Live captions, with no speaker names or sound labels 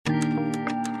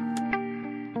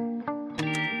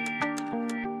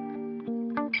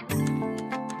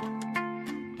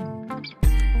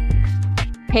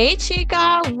Hey,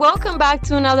 Chica. Welcome back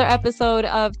to another episode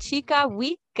of Chica,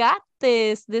 We Got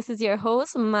This. This is your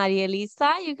host, Maria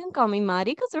Elisa. You can call me Mari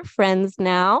because we're friends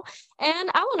now. And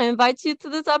I want to invite you to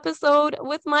this episode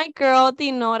with my girl,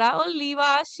 Dinora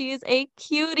Oliva. She is a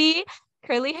cutie,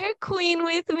 curly hair queen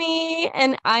with me.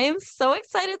 And I am so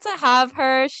excited to have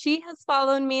her. She has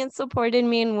followed me and supported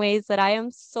me in ways that I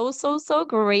am so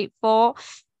grateful.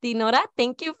 Dinora,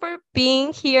 thank you for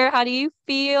being here. How do you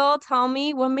feel? Tell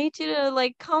me what made you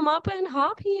to come up and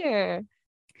hop here.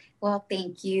 Well,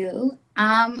 thank you.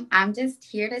 I'm just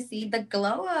here to see the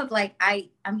glow of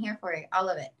I'm here for it, all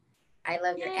of it. I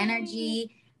love your Yay.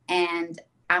 energy and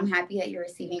I'm happy that you're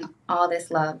receiving all this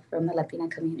love from the Latina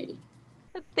community.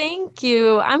 Thank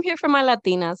you. I'm here for my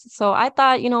Latinas. So I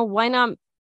thought, why not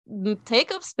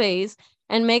take up space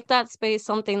and make that space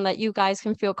something that you guys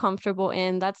can feel comfortable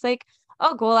in. That's like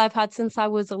a goal I've had since I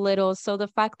was little. So the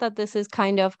fact that this is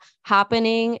kind of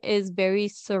happening is very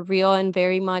surreal and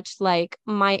very much like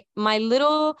my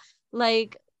little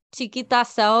like chiquita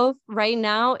self right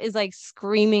now is like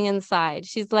screaming inside.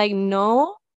 She's like,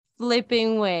 no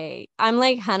flipping way. I'm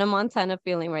like Hannah Montana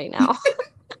feeling right now.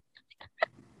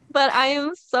 But I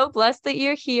am so blessed that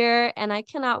you're here and I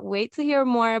cannot wait to hear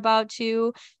more about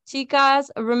you. Chicas,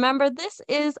 remember, this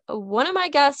is one of my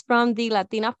guests from the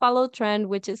Latina Follow Trend,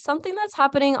 which is something that's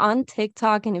happening on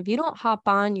TikTok. And if you don't hop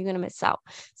on, you're going to miss out.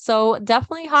 So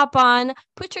definitely hop on,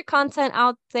 put your content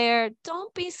out there.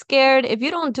 Don't be scared. If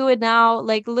you don't do it now,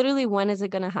 like literally, when is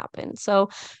it going to happen? So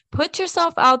put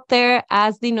yourself out there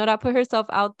as Dinora put herself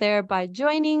out there by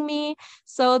joining me.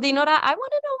 So, Dinora, I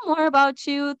want to know more about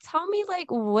you. Tell me,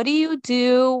 what do you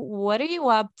do? What are you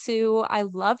up to? I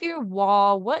love your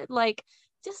wall.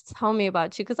 Just tell me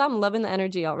about you because I'm loving the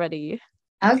energy already.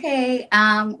 Okay.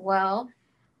 Well,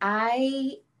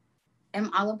 I am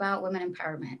all about women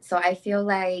empowerment. So I feel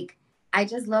like I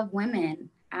just love women.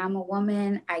 I'm a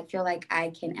woman. I feel like I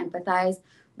can empathize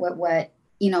with what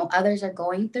others are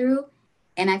going through.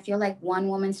 And I feel like one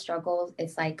woman's struggles,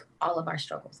 it's like all of our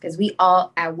struggles because we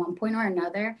all, at one point or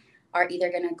another, are either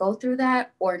going to go through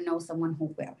that or know someone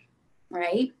who will,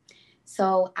 right?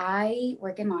 So I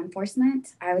work in law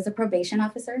enforcement. I was a probation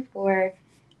officer for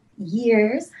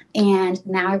years, and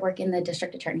now I work in the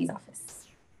district attorney's office.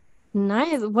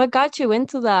 Nice. What got you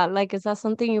into that? Like, is that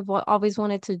something you've always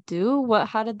wanted to do?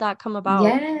 How did that come about?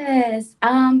 Yes.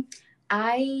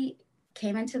 I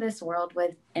came into this world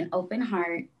with an open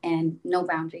heart and no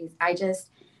boundaries.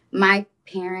 My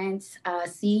parents,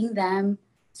 seeing them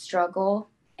struggle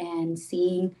and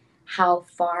seeing how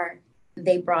far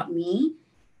they brought me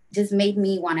just made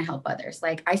me want to help others.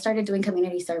 Like, I started doing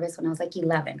community service when I was like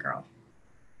 11, girl.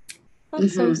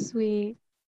 That's so Hmm. sweet.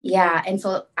 Yeah. And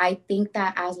so I think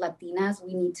that as Latinas,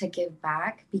 we need to give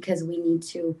back because we need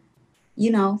to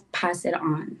pass it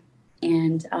on.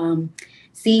 And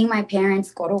seeing my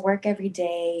parents go to work every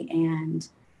day and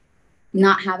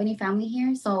not have any family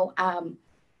here. So,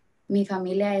 mi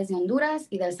familia es de Honduras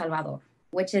y del Salvador,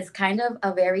 which is kind of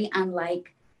a very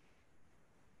unlike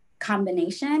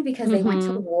combination because they went to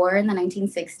Mm-hmm. war in the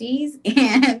 1960s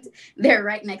and they're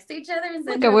right next to each other in Look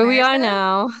at Central where we are America.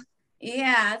 now.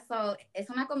 Yeah, so es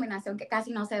una combinación que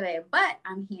casi no se ve, but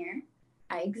I'm here.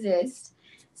 I exist.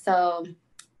 So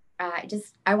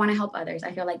I want to help others.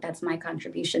 I feel like that's my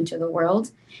contribution to the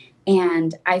world.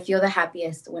 And I feel the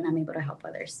happiest when I'm able to help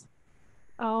others.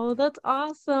 Oh, that's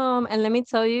awesome. And let me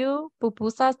tell you,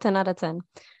 pupusas 10 out of 10.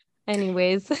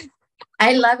 Anyways.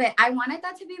 I love it. I wanted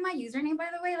that to be my username, by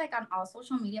the way, like on all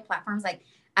social media platforms. Like,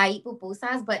 I eat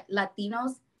pupusas, but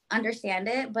Latinos understand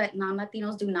it, but non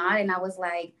Latinos do not. And I was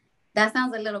like, that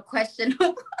sounds a little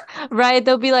questionable. Right,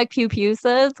 they'll be like pew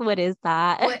pewsas. What is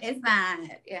that? What is that?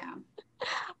 Yeah.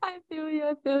 I feel you.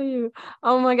 I feel you.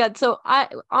 Oh my God. So I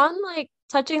on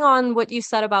touching on what you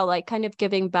said about kind of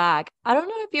giving back. I don't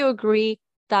know if you agree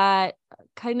that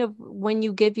kind of when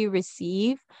you give, you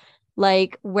receive,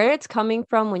 like where it's coming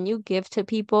from when you give to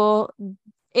people,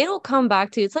 it'll come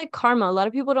back to you. It's like karma. A lot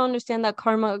of people don't understand that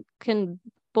karma can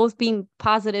both be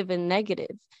positive and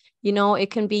negative. It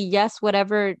can be yes,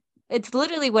 whatever. It's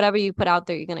literally whatever you put out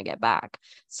there, you're going to get back.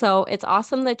 So it's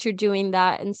awesome that you're doing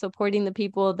that and supporting the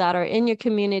people that are in your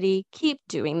community. Keep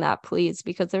doing that, please,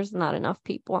 because there's not enough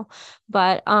people.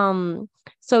 But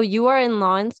so you are in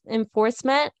law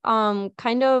enforcement.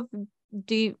 Kind of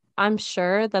I'm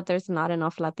sure that there's not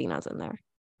enough Latinas in there.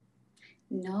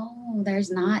 No,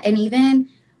 there's not. And even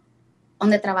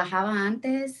donde trabajaba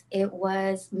antes, it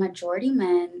was majority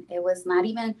men. It was not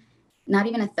even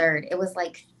a third. It was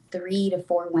like 3 to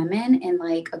 4 women in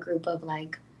like a group of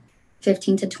like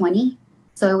 15 to 20.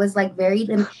 So it was like very,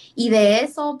 y de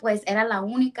eso, pues era la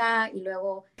única, y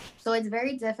luego, so it's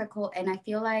very difficult. And I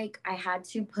feel like I had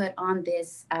to put on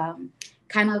this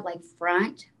kind of like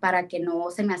front para que no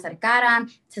se me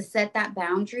acercaran, to set that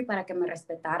boundary para que me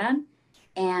respetaran.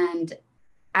 And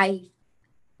I,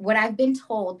 what I've been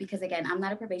told, because again, I'm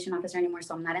not a probation officer anymore,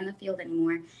 so I'm not in the field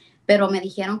anymore, pero me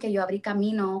dijeron que yo abrí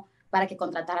camino para que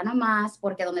contrataran a más,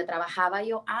 porque donde trabajaba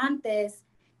yo antes,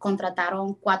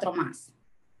 contrataron 4 más.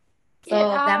 Get So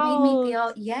that made me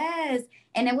out. feel, yes.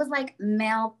 And it was like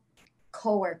male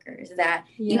coworkers that,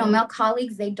 you know, Yeah, male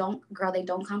colleagues, they don't, girl, they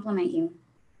don't compliment you.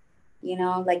 You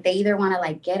know, like they either want to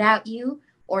like get at you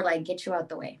or like get you out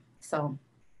the way. So,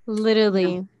 you know,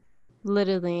 literally,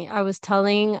 literally. I was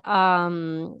telling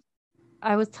one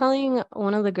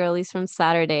of the girlies from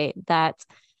Saturday that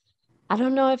I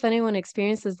don't know if anyone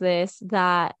experiences this,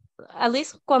 that at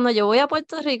least cuando yo voy a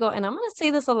Puerto Rico, and I'm gonna say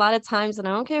this a lot of times, and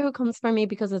I don't care who comes for me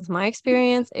because it's my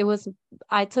experience.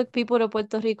 I took people to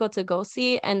Puerto Rico to go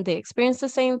see, and they experienced the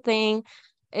same thing.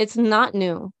 It's not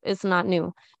new. It's not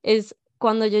new. Is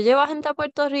cuando yo llevo a gente a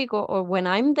Puerto Rico, or when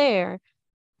I'm there,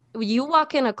 you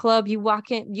walk in a club, you walk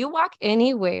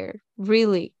anywhere,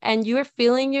 really, and you're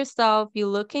feeling yourself, you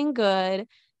looking good,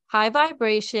 high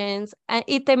vibrations,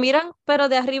 y te miran, pero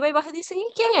de arriba y abajo y dicen,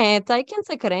 ¿y quién es esta? ¿Y quién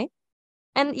se cree?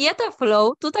 Y este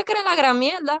flow, tú te crees la gran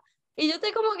mierda. Y yo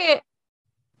estoy como que,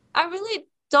 I really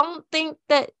don't think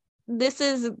that this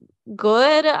is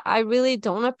good. I really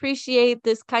don't appreciate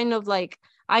this kind of like,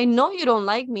 I know you don't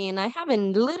like me, and I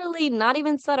haven't literally not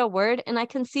even said a word, and I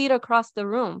can see it across the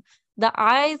room. The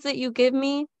eyes that you give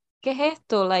me, ¿qué es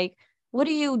esto? Like, what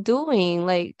are you doing?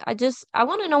 Like, I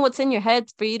want to know what's in your head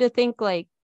for you to think like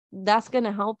that's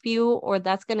gonna help you or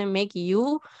that's gonna make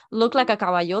you look like a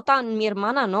caballota. Mi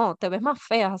hermana no, te ves más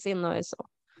fea haciendo eso.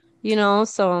 You know,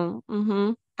 so,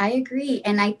 I agree.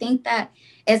 And I think that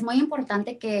es muy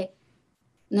importante que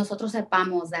nosotros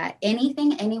sepamos that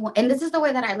anything anyone, and this is the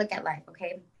way that I look at life,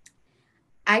 okay?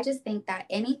 I just think that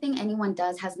anything anyone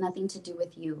does has nothing to do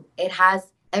with you. It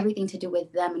has everything to do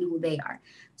with them and who they are.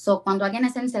 So cuando alguien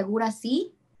es insegura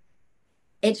así,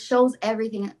 it shows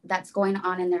everything that's going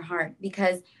on in their heart.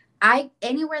 Because I,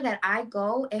 anywhere that I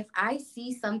go, if I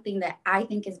see something that I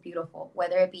think is beautiful,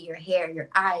 whether it be your hair, your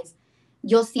eyes,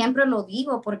 yo siempre lo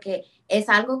digo porque es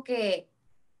algo que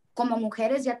como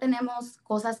mujeres ya tenemos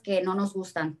cosas que no nos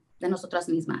gustan de nosotras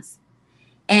mismas.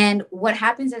 And what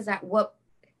happens is that what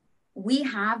we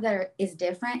have that is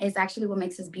different is actually what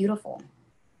makes us beautiful,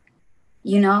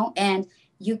 you know? And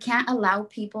you can't allow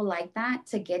people like that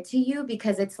to get to you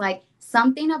because it's like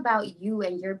something about you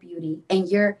and your beauty and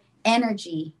your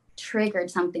energy triggered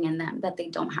something in them that they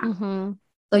don't have. mm-hmm.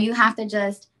 So you have to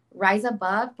just rise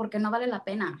above porque no vale la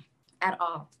pena at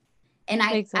all. And I,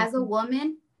 as a Exactly.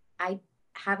 woman, I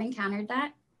have encountered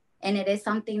that. And it is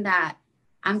something that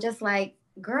I'm just like,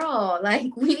 girl,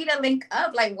 like we need to link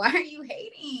up. Like, why are you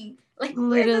hating? Like,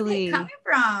 where's this hate coming Literally,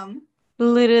 from?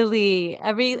 literally.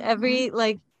 Mhm. Every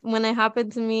like when it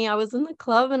happened to me, I was in the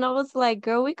club and I was like,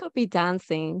 girl, we could be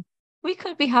dancing. We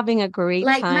could be having a great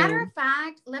Like, matter time. of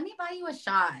fact, let me buy you a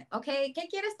shot. Okay. ¿Qué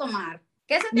quieres tomar?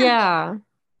 ¿Qué se te Yeah, antoja?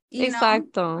 You know?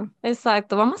 exacto.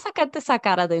 Exacto. Vamos a sacarte esa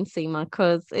cara de encima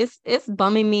because it's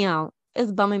bumming me out.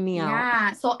 It's bumming me out.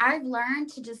 Yeah. So I've learned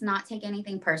to just not take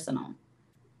anything personal.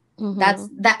 Mm-hmm. That's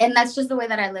that. And that's just the way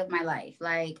that I live my life.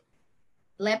 Like,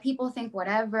 let people think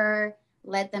whatever,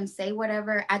 let them say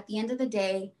whatever. At the end of the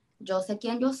day, yo sé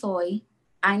quién yo soy.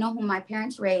 I know who my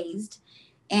parents raised.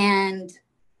 And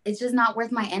it's just not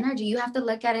worth my energy. You have to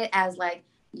look at it as like,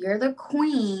 you're the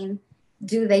queen.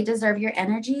 Do they deserve your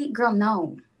energy? Girl,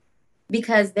 no.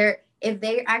 Because if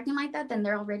they're acting like that, then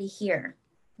they're already here.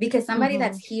 Because somebody Mm-hmm.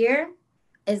 that's here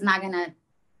is not gonna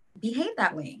behave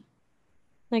that way.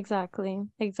 Exactly.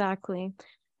 Exactly.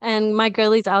 And my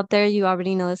girlies out there, you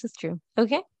already know this is true.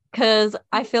 Okay? Because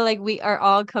I feel like we are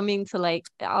all coming to like,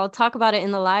 I'll talk about it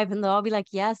in the live and they'll all be like,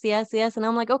 yes, yes, yes. And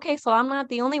I'm like, okay, so I'm not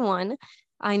the only one.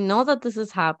 I know that this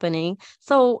is happening.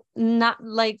 So, not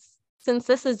like, since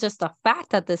this is just a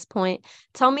fact at this point,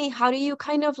 tell me, how do you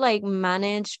kind of like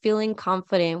manage feeling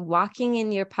confident, walking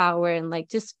in your power and like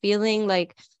just feeling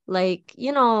like,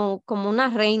 you know, como una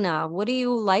reina? What do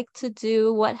you like to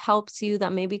do? What helps you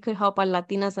that maybe could help our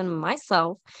Latinas and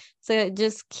myself to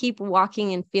just keep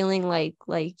walking and feeling like,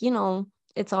 you know,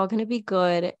 it's all going to be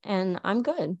good and I'm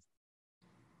good.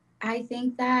 I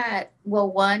think that,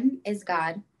 well, one is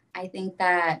God. I think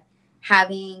that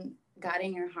having God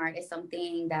in your heart is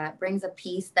something that brings a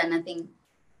peace that nothing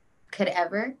could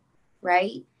ever,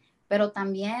 right? Pero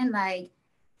también, like,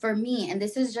 for me, and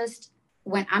this is just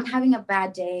when I'm having a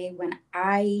bad day,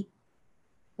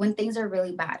 when things are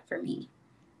really bad for me,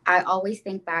 I always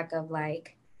think back of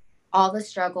like all the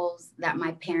struggles that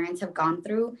my parents have gone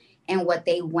through and what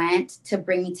they went to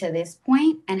bring me to this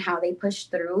point and how they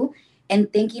pushed through,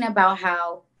 and thinking about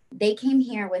how they came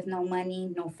here with no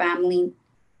money, no family,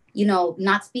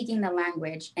 not speaking the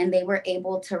language, and they were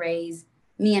able to raise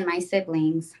me and my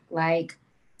siblings. Like,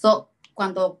 so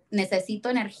cuando necesito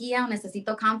energía o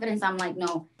necesito confidence, I'm like,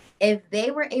 no, if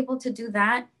they were able to do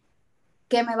that,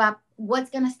 what's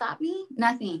going to stop me?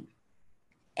 Nothing.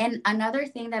 And another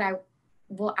thing that I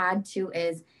will add to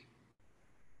is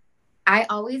I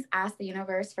always ask the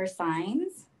universe for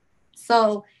signs.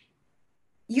 So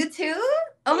you too?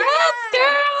 Oh my Yes, God.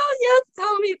 girl. Yes,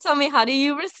 tell me, how do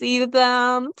you receive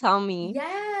them? Tell me.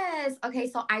 Yes. Okay.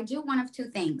 So I do one of two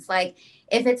things. Like,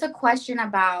 if it's a question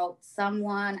about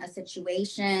someone, a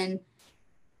situation,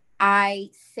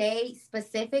 I say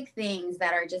specific things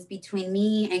that are just between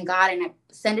me and God, and I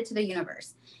send it to the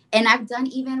universe. And I've done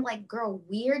even like, girl,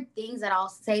 weird things that I'll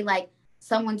say, like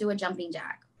someone do a jumping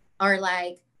jack, or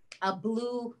like a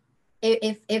blue.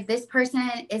 If this person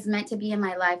is meant to be in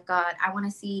my life, God, I want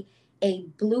to see a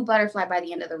blue butterfly by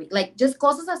the end of the week. Like, just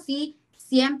cosas así.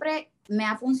 Siempre me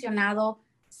ha funcionado.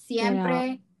 Yeah.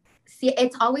 Siempre,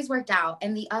 it's always worked out.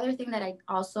 And the other thing that I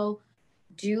also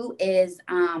do is,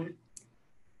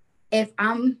 if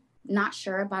I'm not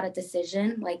sure about a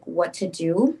decision, like what to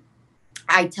do,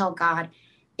 I tell God,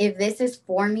 if this is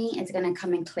for me, it's going to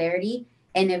come in clarity.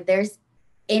 And if there's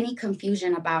any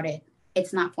confusion about it,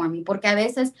 it's not for me. Porque a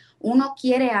veces uno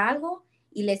quiere algo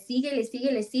y le sigue, le sigue,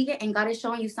 le sigue, and God is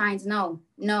showing you signs. No,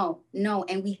 no, no.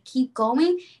 And we keep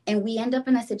going, and we end up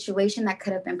in a situation that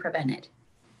could have been prevented.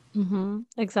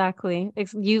 Exactly.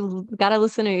 You gotta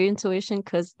listen to your intuition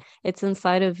because it's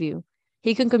inside of you.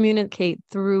 He can communicate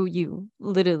through you,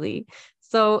 literally.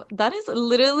 So that is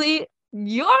literally,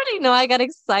 you already know I got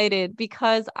excited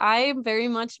because I'm very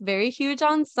much very huge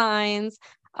on signs.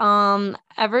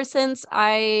 Ever since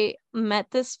I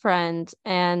met this friend,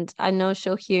 and I know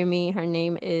she'll hear me, her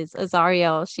name is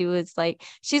Azariel. She's like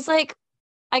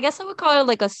I guess I would call her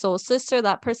like a soul sister,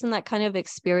 that person that kind of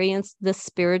experienced the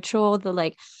spiritual, the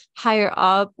like higher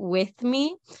up with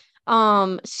me.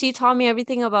 She taught me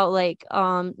everything about like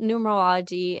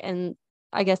numerology, and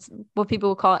I guess what people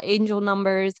would call angel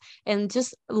numbers, and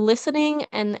just listening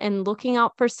and looking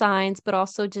out for signs, but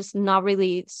also just not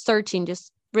really searching,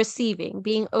 just receiving,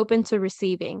 being open to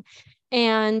receiving.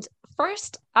 And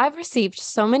first, I've received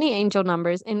so many angel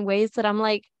numbers in ways that I'm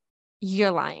like,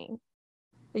 you're lying,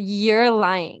 you're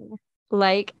lying.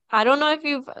 Like, I don't know if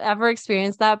you've ever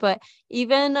experienced that, but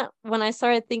even when I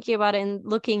started thinking about it and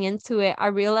looking into it, I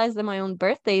realized that my own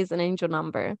birthday is an angel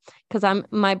number because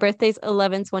my birthday's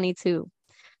 11/22.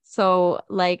 So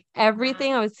like Wow.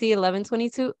 everything I would see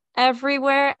 11/22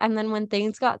 everywhere. And then when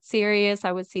things got serious,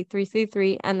 I would see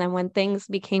 333. And then when things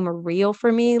became real for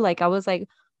me, like I was like,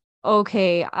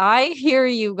 okay, I hear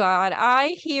you, God. I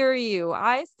hear you.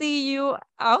 I see you.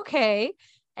 Okay.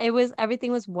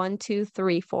 Everything was 1, 2,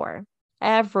 3, 4.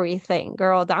 Everything,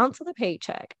 girl, down to the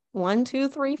paycheck. 1, 2,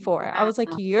 3, 4. I was like,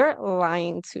 Wow. you're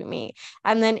lying to me.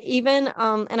 And then even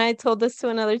and I told this to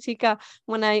another chica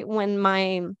when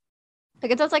my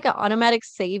like it does like an automatic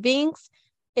savings,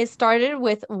 it started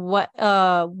with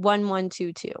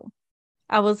 1122.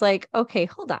 I was like, okay,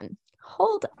 hold on,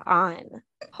 hold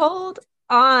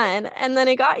on. And then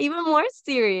it got even more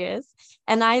serious.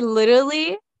 And I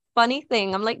literally, funny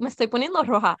thing, I'm like, me estoy poniendo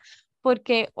roja.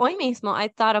 Porque hoy mismo I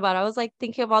thought about it. I was like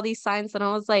thinking of all these signs, and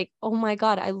I was like, oh my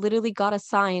God, I literally got a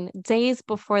sign days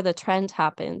before the trend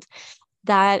happened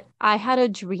that I had a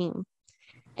dream.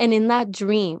 And in that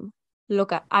dream,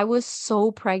 look, I was so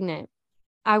pregnant.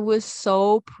 I was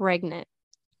so pregnant,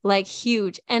 like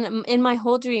huge. And in my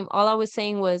whole dream, all I was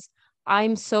saying was,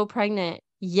 I'm so pregnant.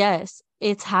 Yes,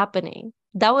 it's happening.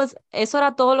 Eso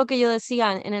era todo lo que yo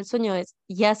decía en el sueño es,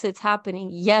 yes, it's happening.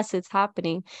 Yes, it's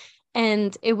happening.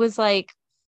 And it was like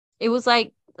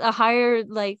a higher,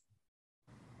 like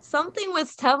something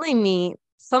was telling me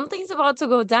something's about to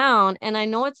go down. And I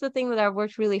know it's the thing that I've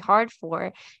worked really hard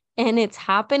for. And it's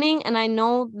happening. And I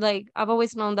know, like, I've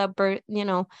always known that birth,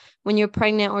 when you're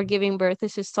pregnant or giving birth,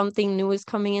 it's just something new is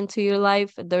coming into your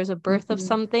life. There's a birth of Mhm.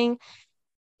 something.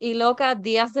 Y loca,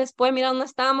 días después, mira dónde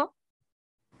estamos.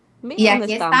 Mira Y dónde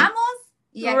aquí estamos. estamos,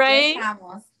 y aquí Right?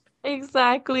 estamos.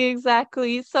 Exactly,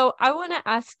 exactly. So I want to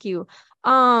ask you,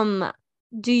 um,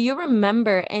 do you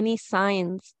remember any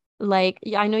signs? Like,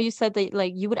 yeah, I know you said that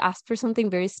like you would ask for something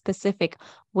very specific.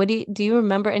 Do you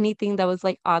remember anything that was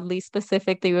like oddly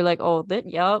specific that you were like, oh,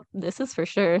 yup, this is for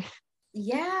sure.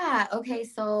 Yeah. Okay.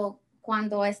 So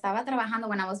cuando estaba trabajando,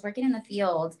 when I was working in the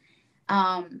field,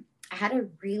 I had a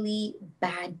really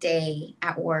bad day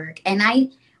at work, and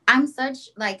I'm such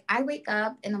like I wake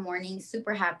up in the morning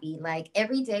super happy. Like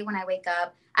every day when I wake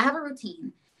up, I have a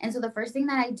routine. And so the first thing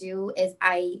that I do is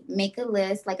I make a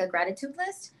list, like a gratitude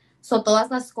list. So todas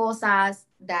las cosas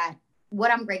that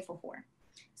what I'm grateful for.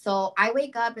 So I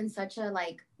wake up in such a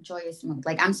like joyous mood.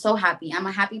 Like I'm so happy. I'm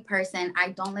a happy person. I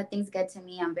don't let things get to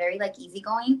me. I'm very like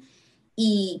easygoing.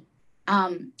 Y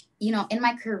you know, in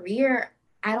my career,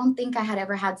 I don't think I had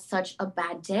ever had such a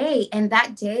bad day. And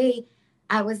that day,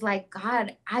 I was like,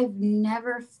 God, I've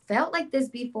never felt like this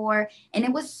before. And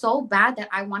it was so bad that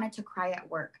I wanted to cry at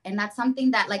work. And that's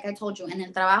something that, like I told you, en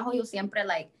el trabajo, yo siempre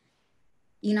like,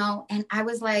 you know, and I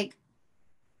was like,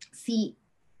 sí,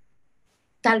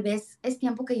 tal vez es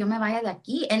tiempo que yo me vaya de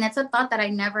aquí. And it's a thought that I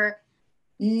never,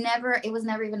 it was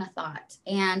never even a thought.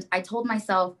 And I told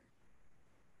myself,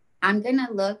 I'm going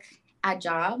to look at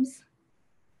jobs.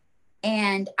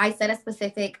 And I set a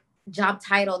specific job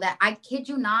title that I kid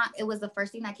you not, it was the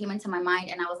first thing that came into my mind.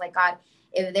 And I was like, God,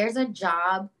 if there's a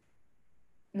job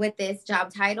with this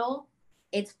job title,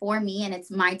 it's for me and it's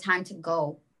my time to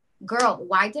go. Girl,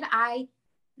 why did I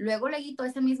luego leíto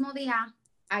ese mismo día?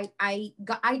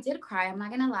 I did cry, I'm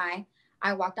not gonna lie.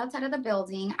 I walked outside of the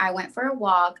building, I went for a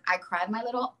walk, I cried my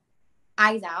little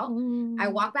eyes out. I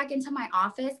Mm. walked back into my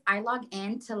office, I log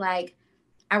in to like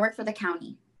I work for the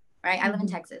county, right? I live in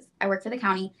Mm-hmm. Texas. I work for the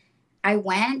county. I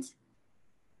went,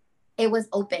 it was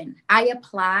open. I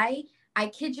apply. I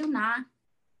kid you not.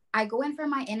 I go in for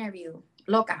my interview.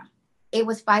 Loca. It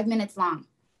was 5 minutes long.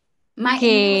 My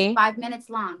interview was ¿Qué? 5 minutes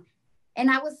long. And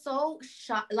I was so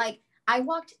shocked. Like, I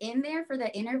walked in there for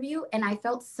the interview and I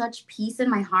felt such peace in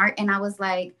my heart. And I was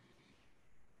like,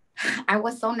 I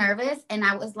was so nervous. And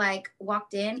I was like,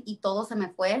 walked in y todo se me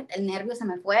fue. El nervio se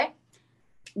me fue.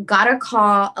 Got a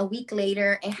call a week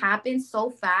later. It happened so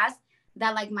fast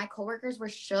that like my coworkers were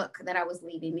shook that I was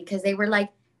leaving because they were like,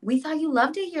 we thought you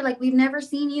loved it here. Like we've never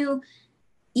seen you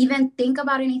even think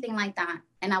about anything like that.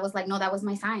 And I was like, no, that was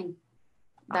my sign.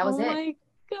 That was Oh it. my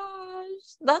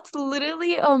gosh. That's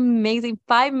literally amazing.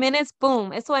 5 minutes,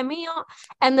 boom. Eso es mío.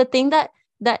 And the thing that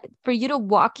for you to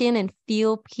walk in and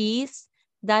feel peace,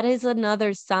 that is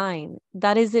another sign.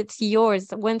 That is it's yours.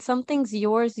 When something's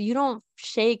yours, you don't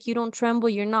shake, you don't tremble,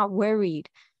 you're not worried.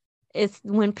 It's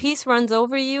when peace runs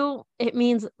over you, it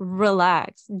means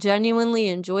relax. Genuinely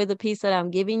enjoy the peace that I'm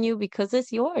giving you because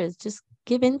it's yours. Just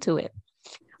give into it.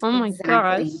 Oh my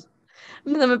gosh. Exactly.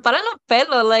 Se me paran los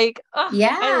pelos. Like, oh, I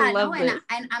Yeah, no, love this.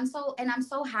 and I'm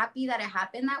so happy that it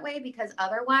happened that way because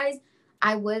otherwise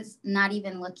I was not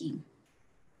even looking.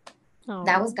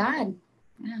 That was Oh, God.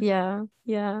 Yeah. yeah,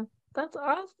 yeah. That's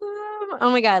awesome. Oh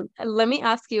my God. Let me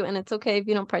ask you, and it's okay if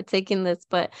you don't partake in this,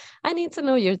 but I need to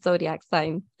know your zodiac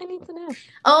sign. I need to know.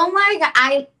 Oh my God.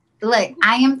 I look,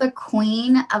 I am the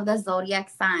queen of the zodiac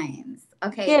signs.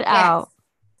 Okay, Get out.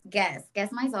 guess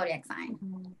my zodiac sign.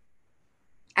 Mm.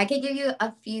 I could give you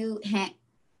a few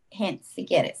hints si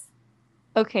quieres.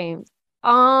 Okay.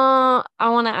 I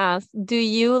want to ask, do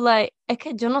you like, es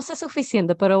que yo no sé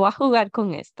suficiente, pero voy a jugar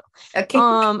con esto. Okay.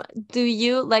 Do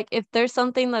you like if there's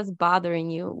something that's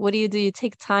bothering you, what do? You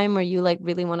take time or you like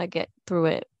really want to get through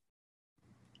it?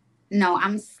 No,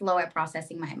 I'm slow at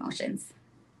processing my emotions.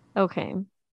 Okay.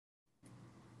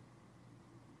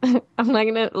 I'm not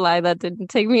gonna lie, that didn't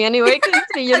take me anywhere because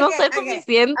yo no sé Okay.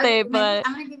 suficiente, Maybe but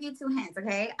I'm gonna give you two hints.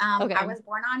 Okay. I okay. was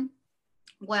born on.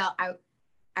 Well,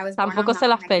 I was born on Tampoco sé Malcolm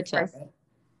las X's fechas. birthday.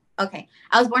 Okay,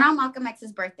 I was born on Malcolm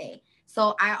X's birthday,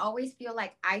 so I always feel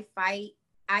like I fight.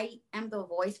 I am the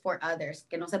voice for others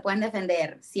que no se pueden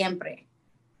defender siempre.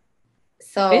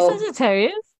 Are you So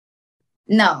Sagittarius?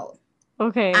 no,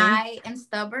 Okay. I am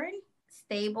stubborn,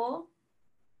 stable.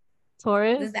 Does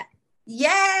Taurus? that?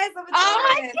 Yes, I'm a Oh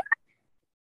Taurus.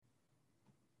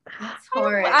 my, I'm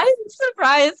Taurus.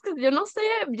 surprised because yo no sé,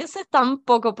 yo sé tan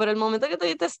poco, pero el momento que tú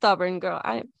dijiste stubborn, girl,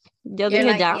 yo You're dije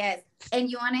like, ya. yes. And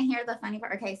you want to hear the funny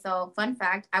part? Okay, so fun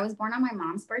fact, I was born on my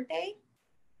mom's birthday.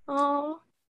 Oh.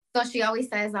 So she always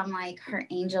says I'm like her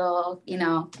angel, you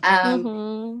know.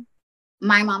 Mm-hmm.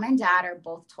 My mom and dad are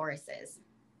both Tauruses.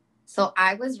 So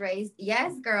I was raised,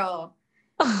 yes, girl.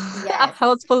 A Yes.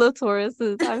 house full of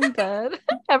Tauruses. I'm dead.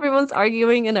 Everyone's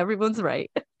arguing and everyone's right.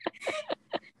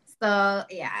 So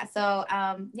yeah, so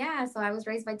I was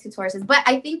raised by two Tauruses. But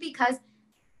I think because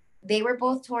they were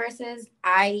both Tauruses,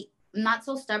 I'm not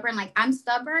so stubborn. Like I'm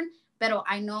stubborn, but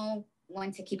I know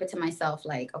when to keep it to myself.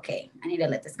 Like, okay, I need to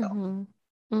let this go. Mm-hmm.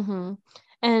 Mm-hmm.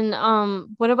 And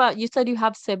what about you said you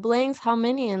have siblings? How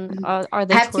many and Mhm. are I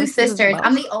they have two Tauruses as sisters. well?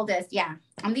 I'm the oldest. Yeah,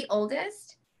 I'm the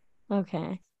oldest.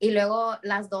 Okay. Y luego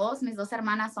mis dos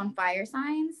hermanas son fire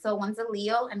signs. So one's a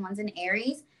Leo and one's an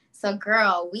Aries. So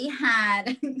girl, we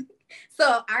had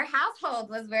So our household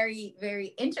was very, very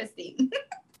interesting.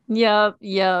 Yep,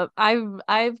 yep.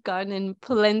 I've gotten in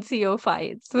plenty of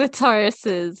fights with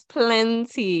Tauruses.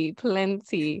 Plenty,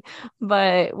 plenty.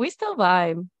 But we still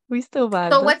vibe. We still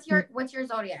vibe. So That's what's your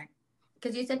zodiac?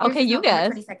 Because you said yours okay, is you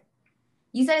November guess. 22nd.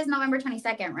 You said it's November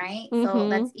 22nd, right? So Mm-hmm.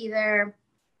 that's either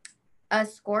a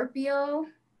Scorpio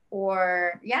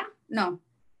or yeah, no,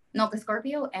 because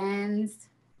Scorpio ends.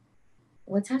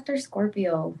 What's after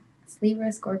Scorpio? It's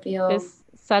Libra, Scorpio, It's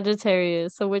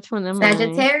Sagittarius. So which one am I?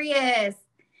 Sagittarius.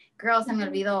 Girl, se me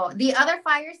olvidó. The other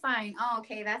fire sign. Oh,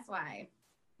 okay, that's why.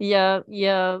 Yeah,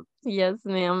 yeah. Yes,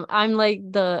 ma'am. I'm like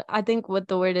I think what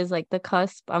the word is like the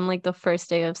cusp. I'm like the first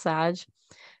day of Sag.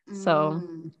 So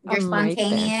You're I'm right there.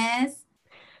 spontaneous.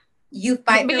 You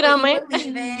fight for what you Mírame.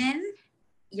 believe in.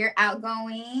 You're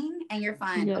outgoing and you're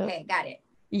fun. Yeah. Okay, got it.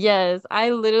 Yes,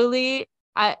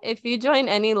 if you join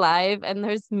any live and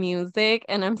there's music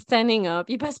and I'm standing up,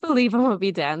 you best believe I'm gonna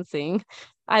be dancing.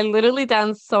 I literally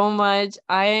dance so much.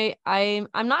 I'm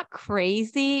not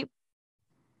crazy,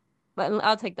 but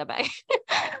I'll take that back.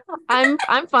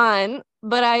 I'm fun,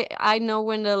 but I know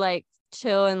when to like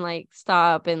chill and like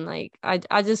stop and like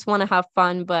I just want to have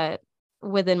fun, but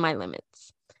within my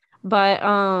limits. But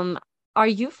are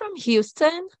you from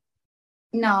Houston?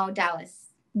 No, Dallas.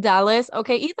 Dallas.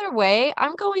 Okay, either way,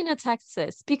 I'm going to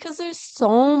Texas because there's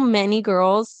so many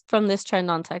girls from this trend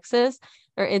on Texas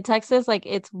or in Texas. Like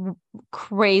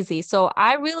crazy. So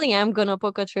I really am gonna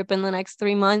book a trip in the next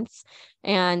 3 months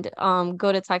and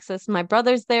go to Texas. My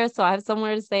brother's there, so I have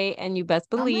somewhere to stay, and you best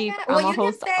Oh my believe god. I'm Well, a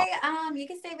host. you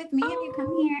can stay with me if you come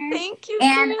Oh, here. thank you,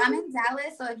 And I'm girl. in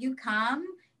Dallas, so if you come,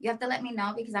 you have to let me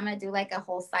know because I'm gonna do like a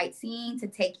whole sightseeing to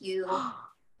take you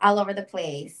all over the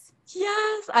place.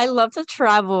 Yes, I love to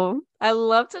travel. I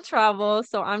love to travel,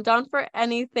 so I'm down for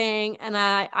anything. And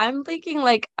I'm thinking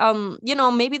like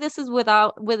maybe this is with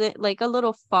it like a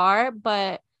little far,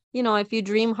 but if you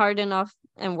dream hard enough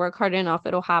and work hard enough,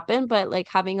 it'll happen. But like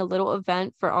having a little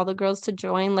event for all the girls to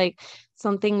join, like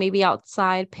something maybe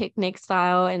outside, picnic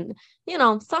style, and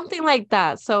something like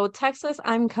that. So Texas,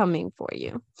 I'm coming for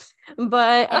you.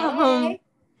 But Hey,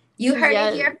 you heard it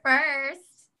yes. here first.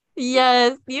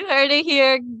 Yes, you heard it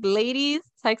here, ladies.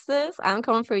 Texas, I'm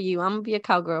coming for you. I'm gonna be a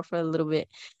cowgirl for a little bit.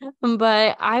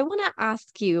 But I want to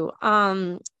ask you,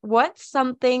 what's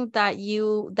something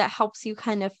that helps you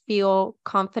kind of feel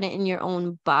confident in your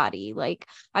own body? Like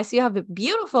I see you have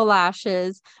beautiful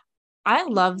lashes. I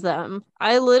Thank love you. them.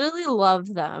 I literally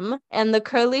love them. And the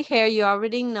curly hair, you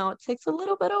already know it takes a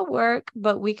little bit of work,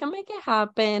 but we can make it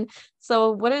happen.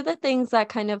 So, what are the things that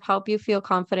kind of help you feel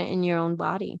confident in your own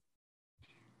body?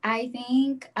 I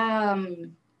think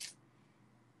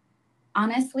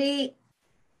honestly,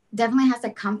 definitely has to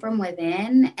come from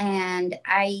within, and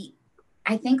I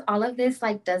think all of this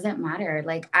like doesn't matter.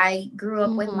 Like I grew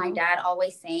up with my Mhm. dad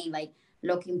always saying like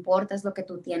lo que importa es lo que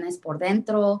tú tienes por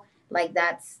dentro. Like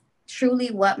that's truly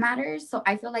what matters. So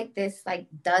I feel like this like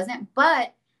doesn't,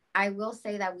 but I will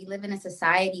say that we live in a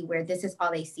society where this is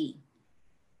all they see.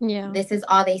 Yeah. This is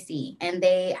all they see. And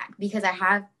they, because I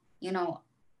have, you know,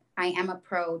 I am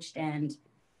approached and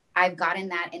I've gotten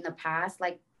that in the past.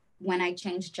 Like when I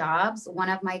changed jobs, one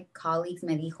of my colleagues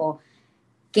me dijo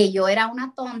que yo era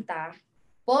una tonta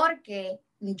porque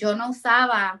yo no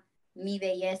usaba mi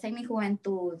belleza y mi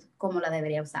juventud como la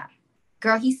debería usar.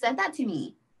 Girl, he said that to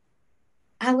me.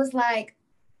 I was like,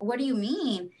 what do you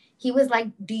mean? He was like,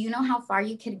 do you know how far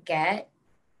you could get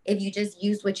if you just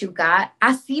used what you got?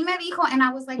 Así me dijo. And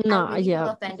I was like, I No, really feel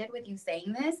yeah. offended with you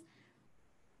saying this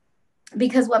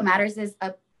because what matters is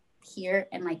up here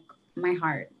and like my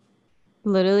heart.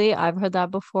 Literally, I've heard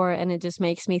that before, and it just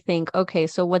makes me think, okay,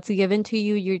 so what's given to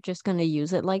you, you're just gonna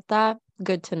use it like that?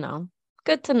 Good to know.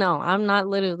 Good to know. I'm not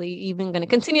literally even gonna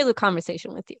continue the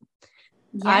conversation with you.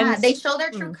 I'm Yeah, they s- show their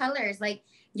true mm, colors. Like,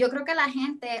 yo creo que la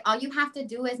gente, all you have to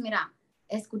do is, mira,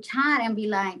 escuchar and be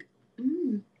like,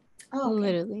 oh, okay.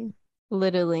 literally,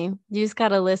 literally. You just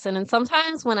gotta listen. And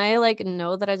sometimes when I like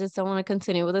know that I just don't want to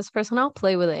continue with this person, I'll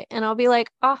play with it and I'll be like,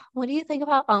 oh, what do you think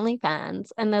about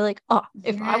OnlyFans? And they're like, oh,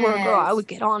 if I were a girl, I Yes. would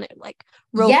get on it like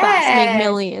real fast, make Yes.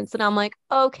 millions. And I'm like,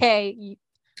 okay,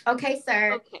 Okay,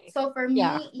 sir. okay. So for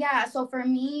Yeah. me, yeah, so for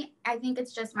me, I think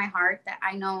it's just my heart that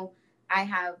I know I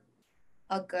have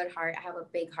a good heart. I have a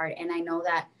big heart. And I know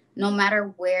that no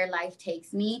matter where life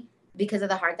takes me, because of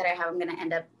the heart that I have, I'm going to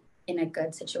end up in a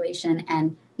good situation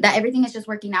and that everything is just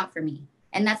working out for me.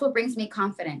 And that's what brings me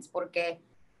confidence. Porque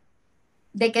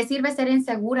de qué sirve ser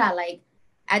insegura? Like,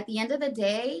 at the end of the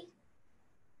day,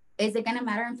 is it going to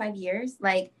matter in 5 years?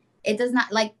 Like, it does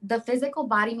not, like, the physical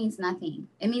body means nothing.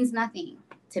 It means nothing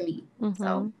to me.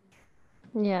 So, Mm-hmm.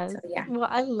 Yes. So yeah, Well,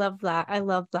 I love that. I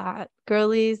love that.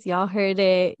 Girlies, y'all heard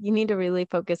it. You need to really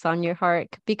focus on your heart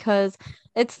because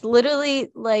it's literally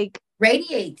like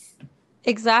radiates.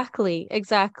 exactly,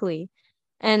 exactly.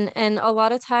 And a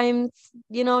lot of times,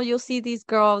 you'll see these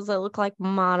girls that look like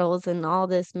models and all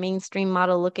this mainstream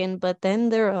model looking, but then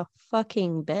they're a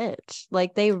fucking bitch.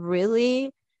 Like they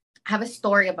really I have a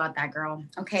story about that girl.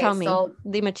 Okay, tell me, so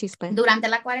dime chisme. durante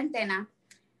la cuarentena,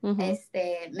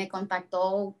 Mm-hmm. me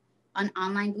contactó an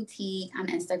online boutique on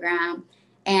Instagram.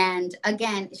 And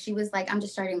again, she was like, I'm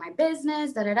just starting my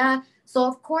business, da da da. So,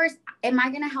 of course, am I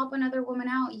going to help another woman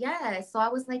out? Yes. So I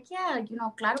was like, yeah,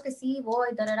 claro que sí,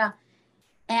 voy, da da da.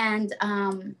 And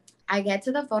I get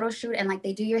to the photo shoot and like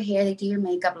they do your hair, they do your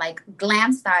makeup, like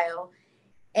glam style.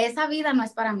 Esa vida no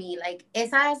es para mí. Like,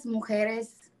 esas mujeres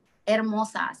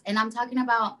hermosas. And I'm talking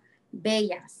about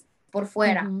bellas por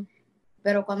fuera. Mm-hmm.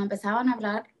 Pero cuando empezaban a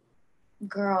hablar,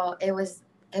 girl, it was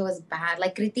bad.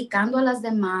 Like criticando a las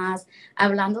demás,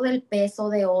 hablando del peso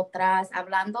de otras,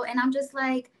 hablando, and I'm just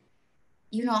like,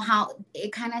 how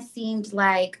it kind of seemed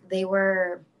like they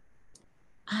were.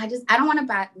 I don't want to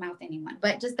badmouth anyone,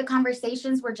 but just the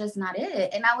conversations were just not it,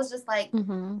 and I was just like,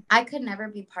 Mm-hmm. I could never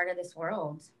be part of this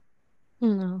world.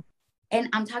 No. And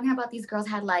I'm talking about these girls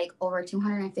had like over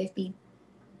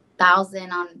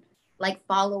 250,000 on like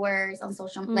followers on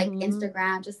social, like Mm-hmm.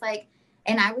 Instagram, just like,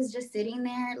 and I was just sitting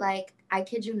there, like, I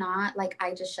kid you not, like,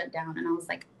 I just shut down and I was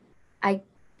like, I,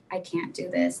 I can't do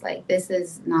this. Like, this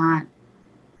is not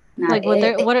Like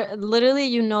it.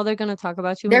 literally, they're gonna talk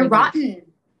about you when They're you leave. rotten.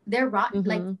 They're rotten.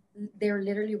 Like, Mm-hmm. they're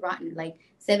literally rotten. Like,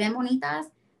 se ven bonitas,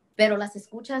 pero las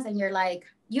escuchas and you're like,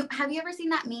 have you ever seen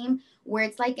that meme where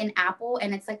it's like an apple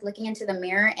and it's like looking into the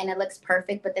mirror and it looks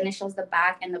perfect, but then it shows the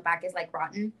back and the back is like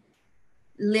rotten?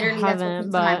 I Literally, that's what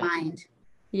came haven't, to my but mind.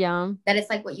 yeah. That it's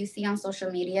like what you see on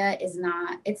social media is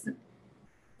not, it's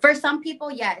for some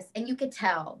people, yes, and you could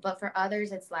tell, but for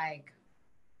others, it's like,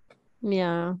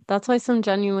 Yeah, that's why some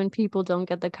genuine people don't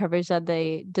get the coverage that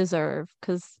they deserve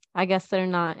because I guess they're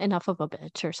not enough of a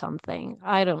bitch or something.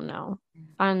 I don't know.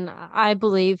 And I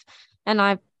believe, and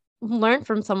I've learned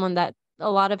from someone that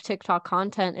a lot of TikTok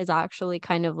content is actually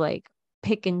kind of like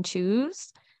pick and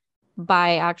choose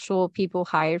by actual people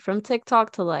hired from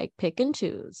TikTok to like pick and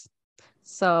choose.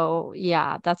 So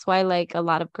yeah, that's why like a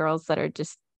lot of girls that are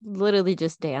just literally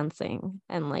just dancing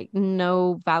and like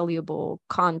no valuable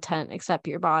content except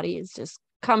your body is just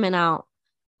coming out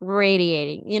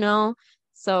radiating.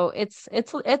 So it's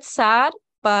sad,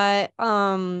 but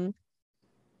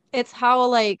it's how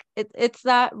like it's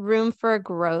that room for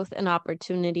growth and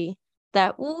opportunity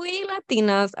that we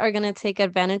Latinas are gonna take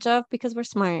advantage of because we're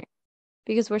smart,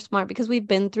 because we've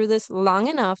been through this long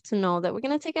enough to know that we're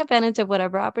going to take advantage of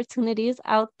whatever opportunity is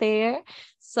out there.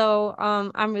 So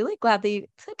I'm really glad that you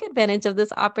took advantage of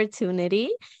this opportunity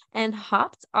and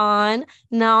hopped on.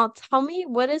 Now, tell me,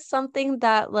 what is something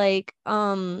that like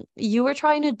you were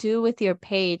trying to do with your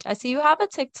page? I see you have a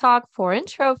TikTok, foreign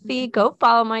trophy. Go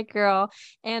follow my girl.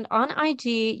 And on IG,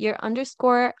 your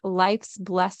underscore life's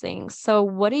blessings. So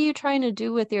what are you trying to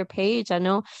do with your page? I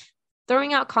know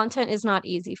throwing out content is not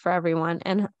easy for everyone.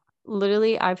 And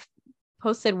literally, I've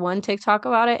posted one TikTok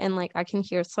about it and like I can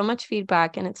hear so much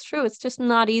feedback. And it's true, it's just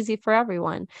not easy for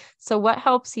everyone. So, what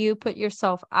helps you put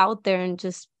yourself out there and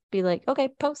just be like, okay,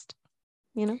 post,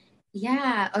 you know?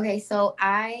 yeah, okay. So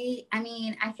I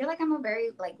mean, I feel like I'm a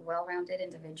very like well-rounded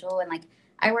individual, and like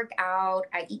I work out,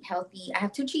 I eat healthy. I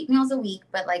have two cheat meals a week,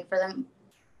 but like for the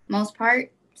most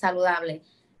part, saludable.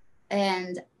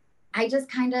 And I just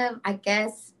kind of, I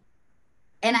guess,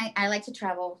 and I like to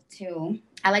travel too.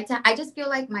 I just feel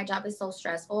like my job is so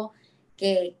stressful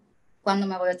que cuando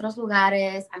me voy a otros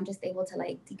lugares, I'm just able to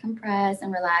like decompress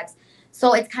and relax.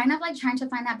 So it's kind of like trying to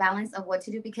find that balance of what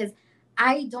to do, because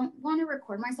I don't want to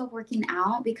record myself working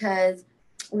out because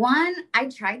one, I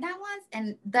tried that once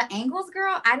and the angles,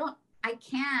 girl, I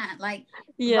can't. Like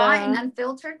raw and Yeah,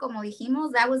 unfiltered, como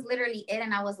dijimos, that was literally it.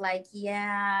 And I was like,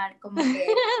 yeah, como que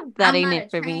that I'm ain't not it a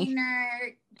for me.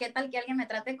 trainer. ¿Qué tal que alguien me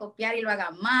trate de copiar y lo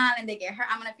haga mal and they get hurt?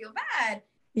 I'm gonna feel bad.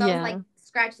 So I was like, Yeah,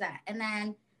 scratch that. And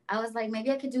then I was like,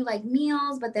 maybe I could do like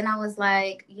meals, but then I was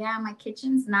like, yeah, my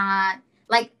kitchen's not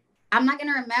like, I'm not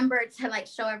gonna remember to like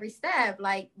show every step.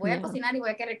 Like, voy a yeah, cocinar y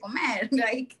voy a querer comer.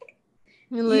 Like,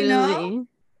 you know? literally.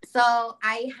 So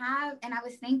and I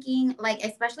was thinking, like,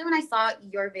 especially when I saw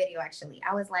your video, actually,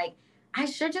 I was like, I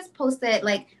should just post it,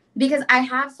 like, because I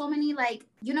have so many, like,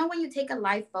 when you take a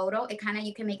live photo, it kind of,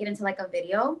 you can make it into like a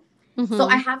video. So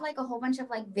I Mm-hmm. have like a whole bunch of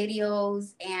like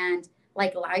videos and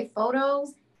like live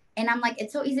photos. And I'm like,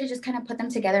 it's so easy to just kind of put them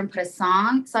together and put a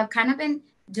song. So I've kind of been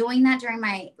doing that during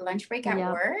my lunch break at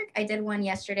Yep. work. I did one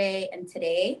yesterday and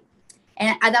today.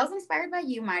 And that was inspired by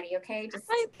you, Mari, okay? I Just,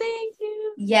 thank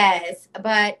you. yes.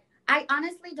 But I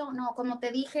honestly don't know. Como te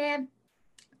dije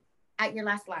at your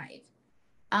last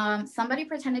live, somebody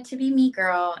pretended to be me,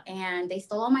 girl, and they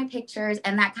stole all my pictures.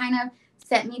 And that kind of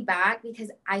set me back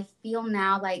because I feel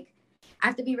now like I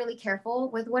have to be really careful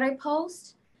with what I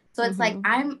post. So it's like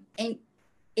Mm-hmm.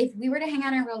 if we were to hang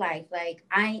out in real life, like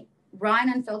raw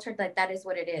and unfiltered, like that is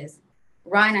what it is.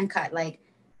 Raw and uncut. Like,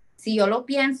 si yo lo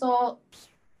pienso,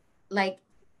 like,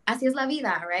 así es la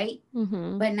vida, right?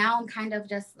 Mm-hmm. But now I'm kind of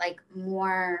just like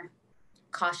more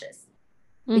cautious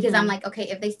because I'm Mm-hmm. like, okay,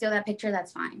 if they steal that picture,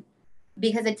 that's fine.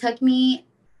 Because it took me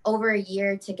over a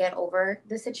year to get over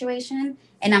the situation,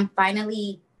 and I'm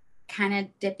finally kind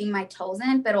of dipping my toes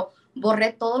in, pero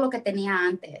borré todo lo que tenía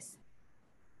antes.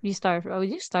 You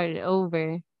started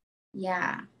over.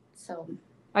 Yeah. So,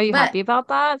 Are you but happy about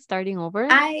that, starting over?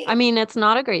 I I mean, it's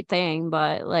not a great thing,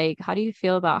 but like, how do you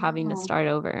feel about having to no, start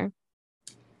over?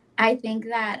 I think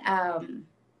that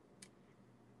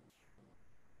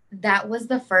that was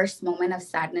the first moment of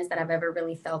sadness that I've ever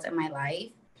really felt in my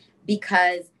life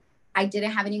because I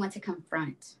didn't have anyone to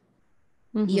confront.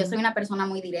 Y yo Mm-hmm. soy una persona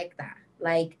muy directa.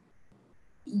 Like,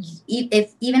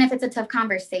 if even if it's a tough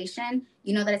conversation,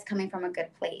 you know that it's coming from a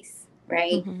good place,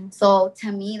 right? Mm-hmm. So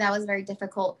to me, that was very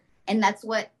difficult, and that's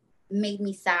what made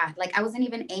me sad. Like I wasn't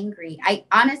even angry. I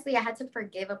honestly, I had to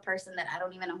forgive a person that I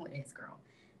don't even know who it is, girl.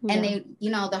 And Yeah.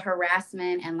 they, the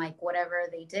harassment and like whatever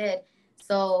they did.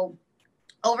 So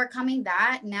overcoming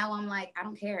that, now I'm like, I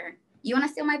don't care. You want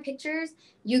to steal my pictures?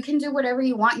 You can do whatever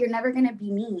you want. You're never gonna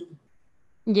be me.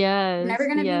 You're never Yes.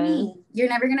 gonna be Yes. me. You're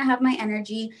never gonna have my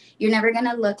energy. You're never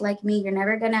gonna look like me. You're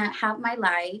never gonna have my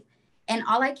life. And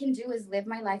all I can do is live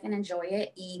my life and enjoy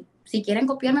it. Y si quieren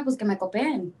copiarme, pues que me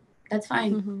copien. That's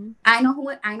fine. Mm-hmm. I know who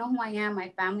I am. My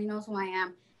family knows who I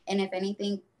am. And if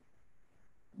anything,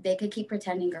 they could keep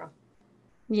pretending, girl.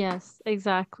 Yes,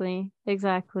 exactly.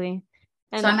 Exactly.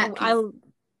 So And I'm at peace.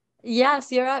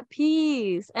 yes, you're at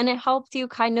peace. And it helped you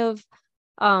kind of,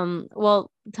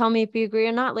 well, tell me if you agree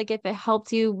or not, like if it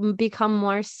helped you become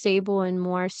more stable and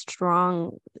more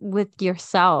strong with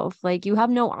yourself. Like you have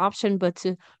no option but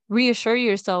to reassure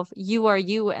yourself you are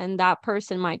you, and that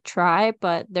person might try,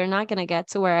 but they're not gonna get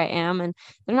to where I am, and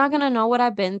they're not gonna know what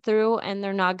I've been through, and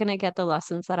they're not gonna get the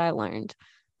lessons that I learned.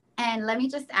 And let me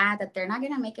just add that they're not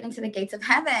gonna make it into the gates of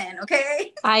heaven,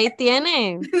 okay? Ahí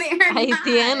tiene. They're Ahí not.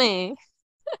 tiene.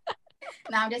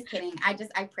 No, I'm just kidding.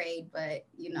 I prayed, but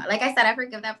like I said, I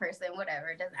forgive that person. Whatever,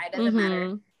 it doesn't matter.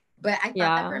 Mm-hmm. But I thought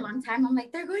that for a Yeah. long time. I'm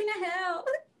like, they're going to hell.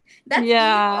 That's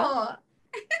Yeah. evil.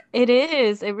 It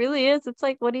is. It really is. It's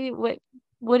like, what do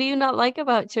you not like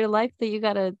about your life that you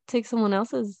gotta take someone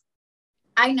else's?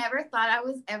 I never thought I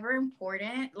was ever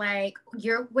important. Like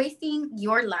you're wasting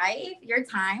your life, your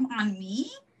time on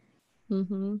me,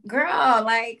 Mm-hmm. girl.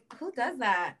 Like who does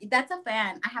that? That's a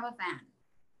fan. I have a fan.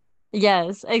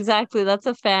 Yes, exactly. That's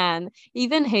a fan.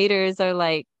 Even haters are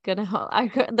like gonna help.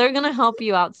 They're gonna help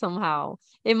you out somehow.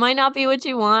 It might not be what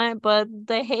you want, but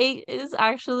the hate is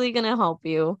actually gonna help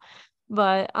you.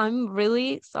 But I'm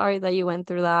really sorry that you went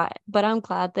through that. But I'm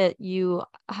glad that you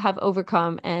have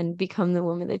overcome and become the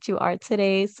woman that you are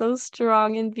today. So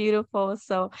strong and beautiful.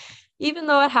 So even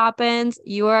though it happens,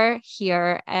 you are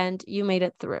here and you made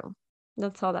it through.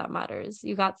 That's all that matters.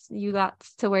 You got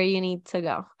to where you need to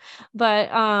go. But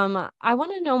I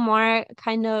want to know more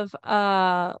kind of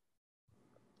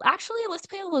actually let's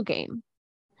play a little game.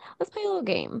 Let's play a little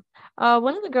game.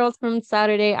 One of the girls from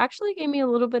Saturday actually gave me a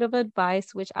little bit of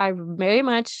advice, which I very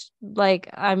much like.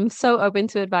 I'm so open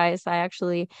to advice. I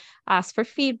actually asked for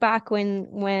feedback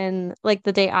when like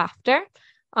the day after.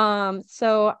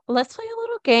 So let's play a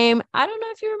little game. I don't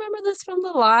know if you remember this from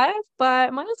the live,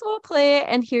 but might as well play it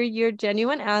and hear your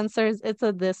genuine answers. It's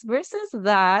a this versus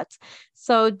that.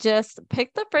 So just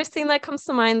pick the first thing that comes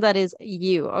to mind that is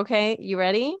you. Okay, you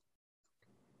ready?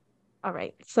 All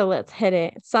right, so let's hit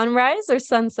it. Sunrise or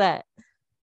sunset?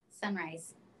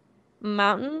 Sunrise,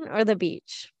 Mountain or the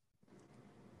beach?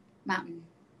 mountain,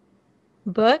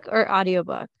 Book or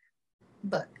audiobook?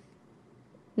 book,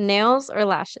 Nails or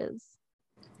lashes?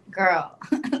 girl,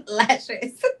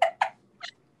 lashes,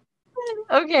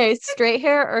 Okay, straight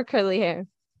hair or curly hair?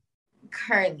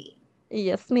 curly,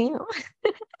 Yes, ma'am.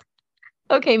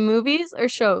 Okay, movies or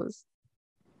shows?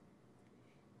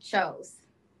 shows,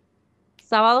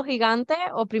 Sábado Gigante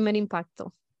o Primer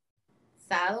Impacto?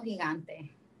 sábado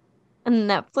gigante.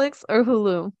 Netflix or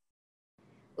Hulu?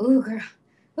 Ooh, girl.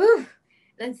 Ooh.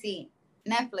 Let's see.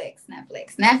 Yeah, Netflix.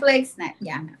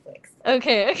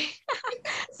 Okay, okay.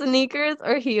 Sneakers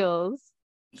or heels?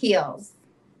 Heels,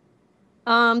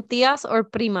 Tías or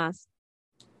primas?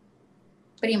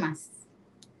 primas,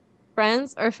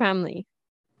 friends or family?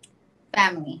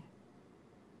 Family.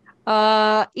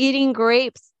 Eating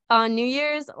grapes on New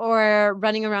Year's or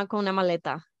running around con una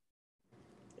maleta?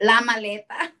 La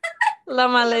maleta. La La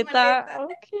maleta.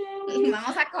 maleta. Okay.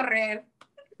 Vamos a correr.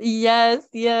 Yes,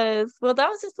 yes. Well, that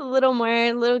was just a little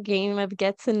more, little game of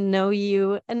get to know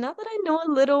you. And now that I know a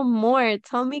little more,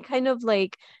 tell me kind of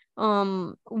like,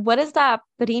 what is that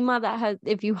prima that has,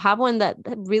 if you have one that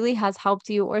really has helped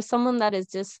you, or someone that is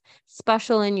just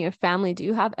special in your family? Do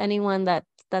you have anyone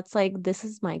that's like, this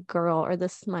is my girl, or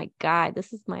this is my guy,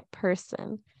 this is my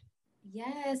person?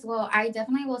 Yes. Well, I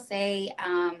definitely will say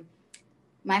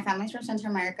my family's from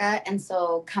Central America. And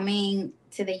so coming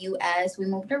to the US, we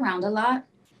moved around a lot.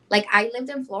 Like I lived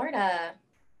in Florida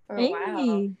for a while.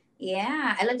 Hey.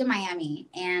 Yeah. I lived in Miami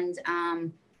and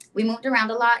we moved around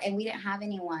a lot and we didn't have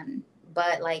anyone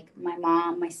but like my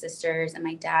mom, my sisters, and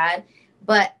my dad.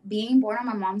 But being born on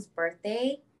my mom's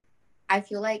birthday, I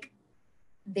feel like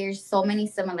there's so many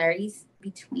similarities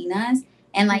between us.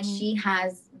 And like Mm-hmm. she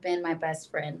has been my best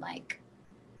friend, like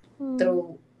Mm-hmm.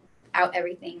 throughout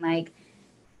everything. Like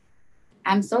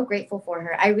I'm so grateful for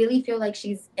her. I really feel like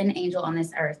she's an angel on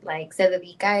this earth. Like se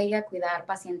dedica ella a cuidar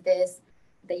pacientes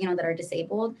that that are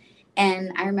disabled.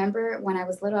 And I remember when I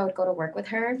was little, I would go to work with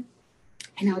her,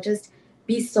 and I would just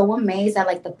be so amazed at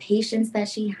like the patience that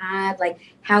she had, like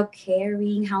how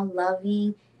caring, how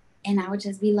loving, and I would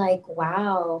just be like,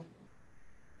 wow.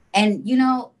 And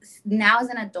now as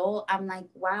an adult, I'm like,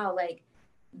 wow, like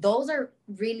those are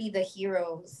really the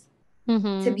heroes, to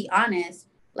Mm-hmm. be honest.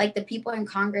 Like the people in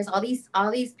Congress, all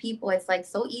these people, it's like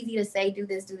so easy to say do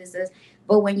this,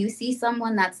 but when you see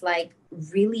someone that's like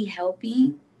really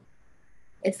helping,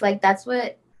 it's like that's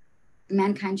what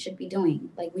mankind should be doing.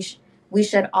 Like we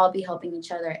should all be helping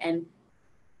each other, and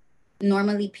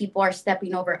normally people are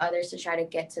stepping over others to try to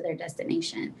get to their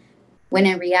destination, when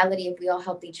in reality if we all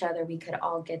helped each other we could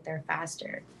all get there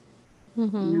faster.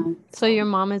 Mm-hmm. So So your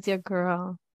mom is your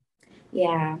girl.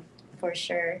 yeah, for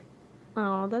sure.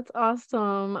 Oh, that's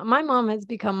awesome. My mom has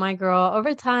become my girl.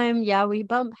 Over time, yeah, we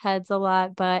bump heads a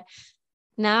lot, but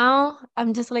now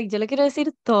I'm just like, yo le quiero decir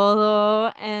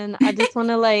todo, and I just want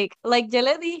to like, yo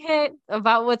le dije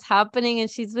about what's happening, and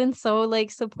she's been so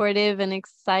like supportive and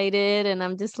excited, and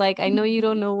I'm just like, I know you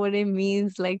don't know what it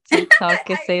means, like TikTok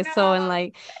que es I eso, and know.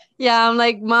 like, yeah, I'm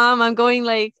like, mom, I'm going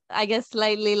like, I guess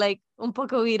slightly like un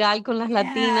poco viral con las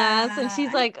latinas, and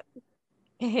she's Yeah. like,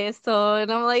 ¿qué es eso?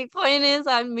 And I'm like, point is,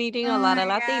 I'm meeting a Oh lot of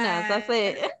my Latinas. That's god.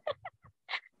 it.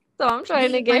 So I'm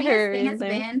trying to The get funniest her thing in has there.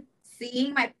 been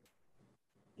seeing my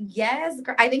yes,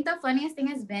 I think the funniest thing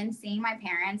has been seeing my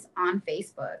parents on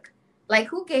Facebook. Like,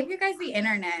 who gave you guys the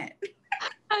internet?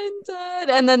 I'm dead.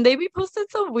 And then they be posted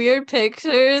some weird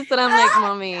pictures, and I'm like, Ah!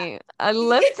 mommy,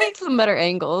 let's take some better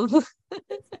angles.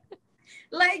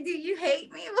 Like, do you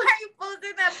hate me? Why are you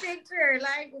posting that picture?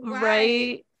 Like, why?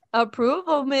 Right?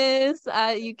 Approval, miss.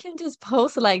 You can just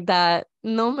post like that.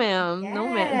 No, ma'am. No,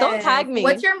 ma'am. Don't Yes. tag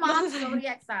What's me. your mom's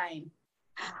zodiac sign?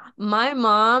 My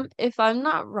mom, if I'm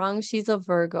not wrong, she's a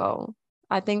Virgo.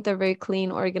 I think they're very clean,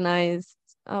 organized,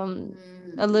 a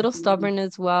little Mm-hmm. stubborn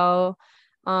as well.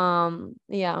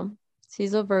 Yeah,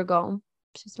 she's a Virgo.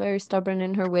 She's very stubborn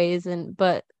in her ways, and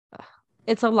but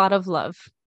it's a lot of love.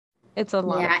 It's a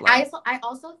lot of Yeah, love. I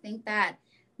also think that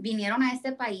vinieron a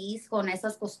este país con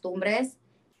esas costumbres,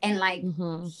 and like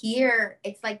Hmm. here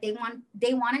it's like they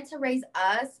wanted to raise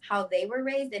us how they were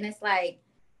raised, and it's like,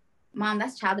 mom,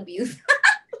 that's child abuse.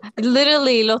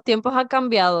 Literally, los tiempos han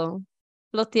cambiado.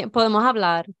 Podemos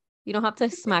hablar. You don't have to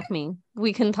smack me.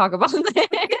 We can talk about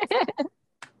it.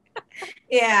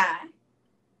 Yeah,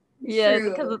 Yes,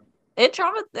 because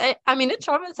true. I mean, it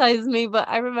traumatized me, but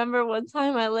I remember one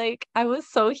time I was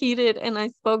so heated and I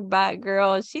spoke back,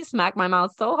 girl. She smacked my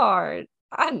mouth so hard.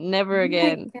 I never Oh my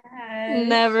again. gosh.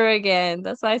 Never again.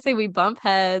 That's why I say we bump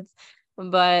heads.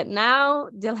 But now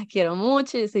yo la quiero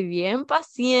mucho. Yo soy bien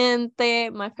paciente.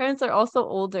 My parents are also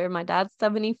older. My dad's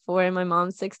 74 and my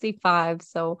mom's 65.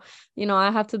 So,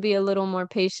 I have to be a little more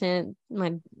patient.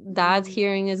 My dad's Mm.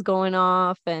 hearing is going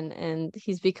off and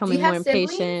he's Do you becoming more have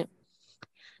siblings? impatient.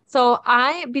 So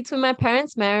between my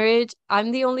parents' marriage,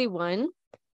 I'm the only one,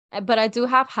 but I do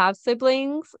have half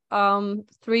siblings,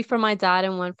 three from my dad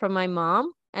and one from my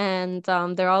mom, and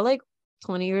they're all like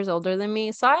 20 years older than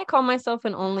me. So I call myself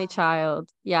an only Wow. child.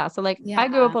 Yeah, so like I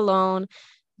grew up Yeah. alone,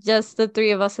 just the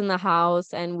three of us in the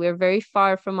house, and we're very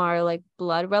far from our like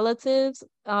blood relatives.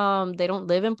 They don't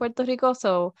live in Puerto Rico,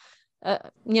 so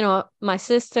my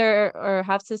sister or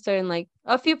half sister and like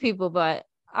a few people, but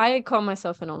I call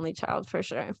myself an only child for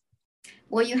sure.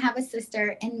 Well, you have a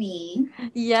sister and me.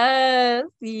 Yes,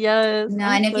 yes. No,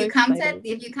 I'm and so excited.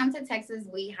 if you come to Texas,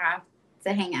 we have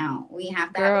to hang out. We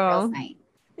have to have a girls' Girl. night.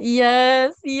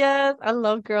 Yes, yes. I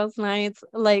love girls' nights.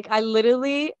 Like I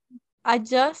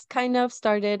just kind of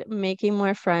started making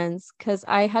more friends because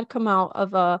I had come out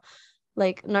of a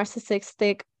like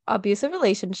narcissistic abusive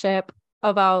relationship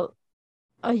about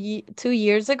 2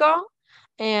 years ago.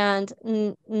 And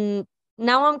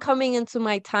now I'm coming into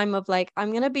my time of like,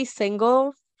 I'm gonna be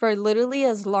single for literally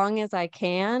as long as I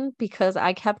can because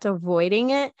I kept avoiding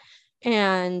it.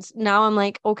 And now I'm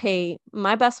like, okay,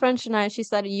 my best friend Shania, she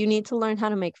said, you need to learn how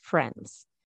to make friends.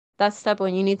 That's step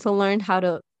one. You need to learn how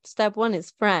to, step one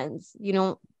is friends. You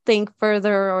don't think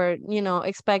further or,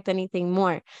 expect anything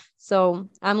more. So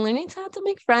I'm learning how to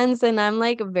make friends and I'm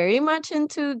like very much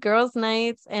into girls'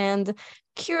 nights and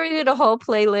curated a whole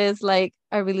playlist. Like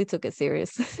I really took it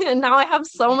serious. And now I have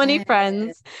so many Yes.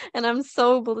 friends and I'm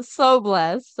so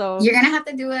blessed. So You're gonna have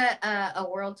to do a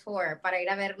world tour para ir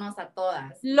a vernos a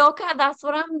todas. Loca,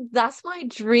 that's my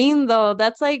dream though.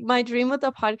 That's like my dream with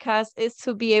the podcast is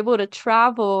to be able to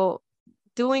travel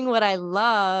doing what I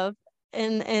love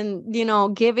and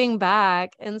giving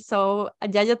back. And so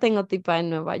ya yo tengo tipa en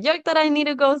Nueva York that I need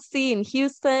to go see, in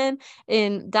Houston,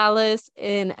 in Dallas,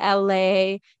 in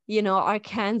LA,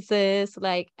 Arkansas,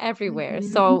 like everywhere. Mhm.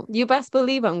 So you best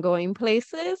believe I'm going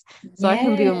places so I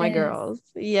can be with my Yes. girls.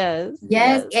 Yes,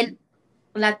 Yes. yes. And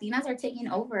Latinas are taking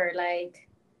over. Like,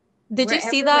 Did we're you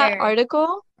see that everywhere.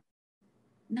 article?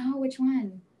 No, which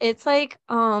one? It's like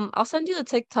I'll send you the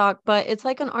TikTok, but it's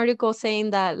like an article saying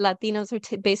that Latinos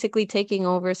are basically taking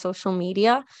over social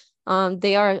media.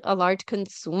 They are a large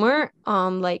consumer.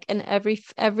 Like in every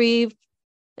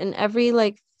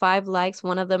like 5 likes,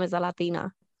 one of them is a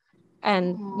Latina,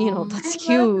 and Oh, that's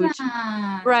I love huge,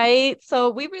 that. right?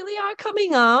 So we really are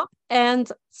coming up, and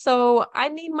so I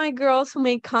need my girls who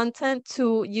make content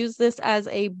to use this as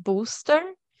a booster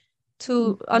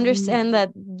to understand Mhm. that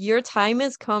your time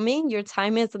is coming, your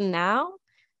time is now,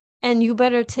 and you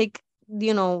better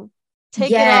you know,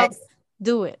 take it up, Yes.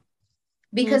 do it.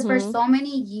 Because for Mm-hmm. so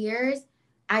many years,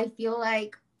 I feel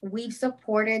like we've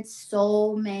supported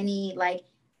so many like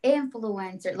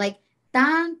influencers, like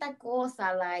tanta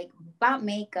cosa, like bought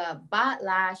makeup, bought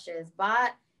lashes,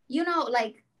 bought,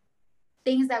 like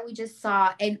things that we just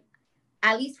saw. And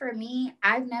at least for me,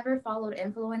 I've never followed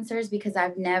influencers because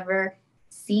I've never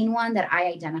seen one that I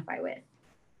identify with.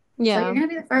 So you're Yeah. gonna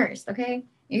be the first, okay?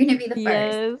 You're gonna be the first.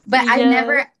 Yes. But I've Yes.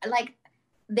 never like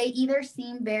they either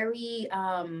seem very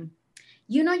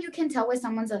you can tell when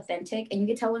someone's authentic and you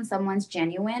can tell when someone's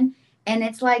genuine. And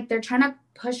it's like they're trying to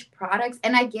push products.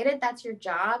 And I get it, that's your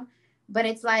job, but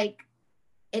it's like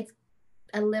it's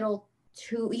a little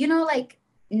too, like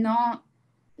no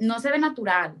no se ve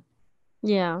natural,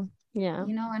 Yeah. Yeah.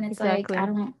 and it's like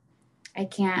Exactly. I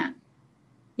can't.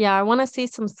 Yeah, I want to see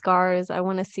some scars. I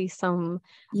want to see some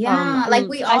Yeah, like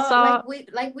I saw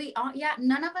we all, yeah,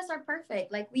 none of us are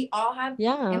perfect. Like we all have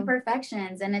yeah,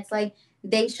 imperfections, and it's like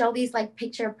they show these like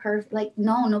picture perfect. Like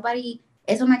no, nobody,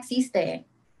 eso no existe.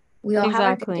 We all have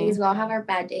our good days, exactly. we all have our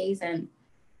bad days, and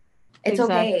it's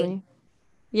okay. Exactly.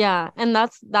 Yeah, and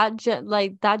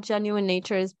that genuine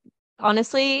nature is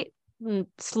honestly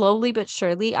slowly but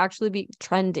surely actually be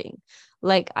trending.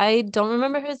 Like I don't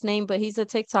remember his name, but he's a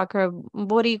TikToker,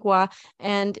 Boricua,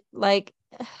 and like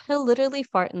he'll literally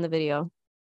fart in the video.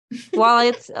 While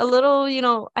it's a little,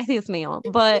 I think it's male,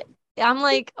 but I'm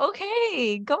like,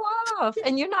 okay, go off.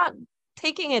 And you're not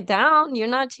taking it down, you're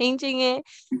not changing it.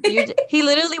 He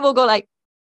literally will go like,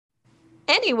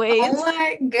 Oh anyways.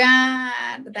 my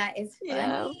god, that is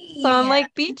Yeah. So funny. I'm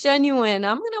like, be genuine.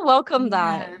 I'm gonna welcome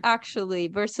that Yeah, actually,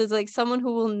 versus like someone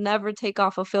who will never take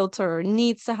off a filter or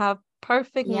needs to have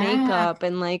perfect yeah. makeup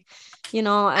and like, I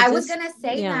I was just gonna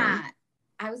say yeah. that.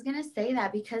 I was gonna say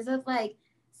that because of like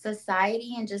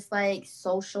society and just like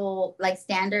social like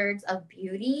standards of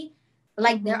beauty.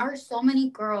 Like there Hmm. are so many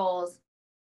girls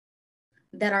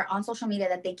that are on social media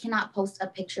that they cannot post a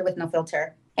picture with no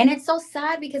filter. And it's so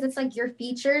sad because it's like your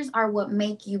features are what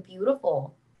make you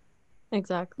beautiful.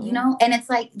 Exactly. And it's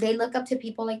like they look up to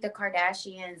people like the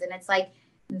Kardashians, and it's like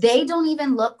they don't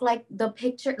even look like the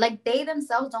picture, like they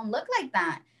themselves don't look like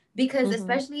that. Because Hmm.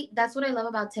 especially that's what I love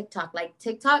about TikTok. Like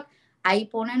TikTok, ahí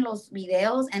ponen los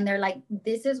videos and they're like,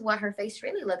 this is what her face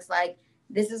really looks like.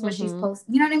 This is what she's Hmm.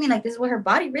 posting. You know what I mean? Like this is what her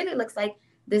body really looks like.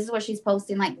 This is what she's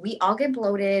posting. Like we all get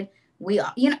bloated. We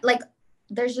all, like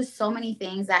there's just so many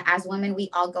things that as women we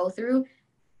all go through,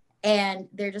 and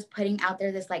they're just putting out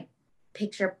there this like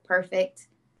picture perfect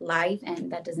life,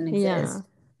 and that doesn't Yeah. exist.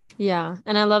 Yeah.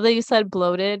 And I love that you said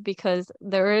bloated because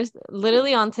there is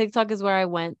literally on TikTok is where I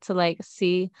went to like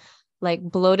see like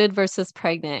bloated versus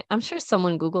pregnant. I'm sure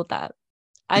someone Googled that.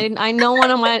 I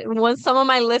know some of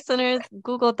my listeners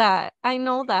Google that. I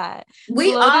know that.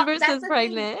 We Bloated all, that's versus the thing.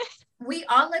 pregnant. We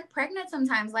all look pregnant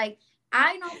sometimes. Like,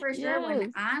 I know for sure when Yes.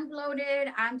 I'm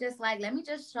bloated, I'm just like, let me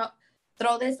just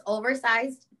throw this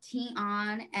oversized tea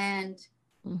on and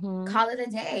Mm-hmm. call it a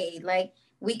day. Like,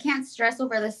 we can't stress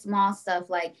over the small stuff.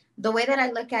 Like, the way that I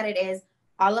look at it is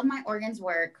all of my organs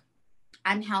work.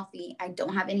 I'm healthy. I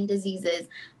don't have any diseases.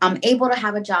 I'm able to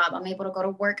have a job. I'm able to go to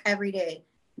work every day.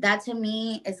 That to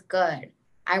me is good.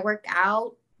 I work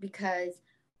out because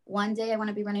one day I want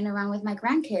to be running around with my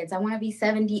grandkids. I want to be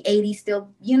 70, 80, still,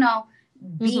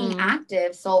 being Mm-hmm.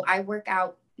 active. So I work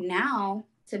out now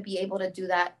to be able to do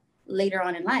that later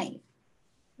on in life.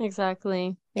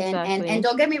 Exactly. And Exactly.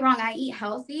 don't get me wrong, I eat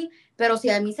healthy, pero si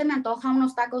a mí se me antoja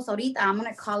unos tacos ahorita, I'm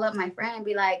gonna call up my friend and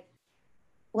be like,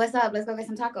 "What's up? Let's go get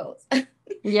some tacos."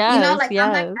 Yes, Like,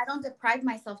 I'm like, yes. I don't deprive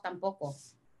myself tampoco.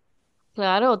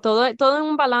 Claro, todo en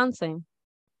un balance.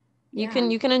 Yeah.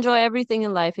 You can enjoy everything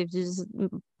in life if you just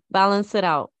balance it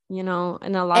out, you know,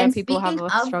 and a lot of And people have a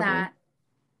struggle.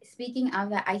 speaking of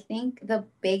that, I think the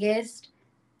biggest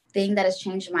thing that has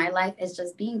changed my life is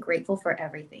just being grateful for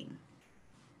everything.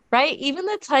 Right? Even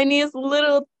the tiniest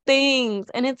little things,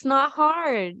 and it's not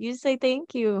hard. You say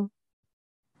thank you,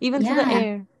 even to the Yeah.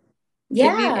 air.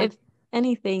 Yeah. If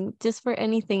anything, just for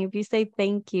anything, if you say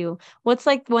thank you. What's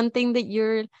like one thing that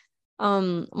you're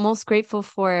most grateful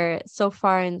for so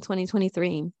far in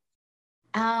 2023?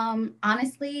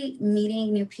 Honestly,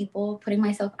 meeting new people, putting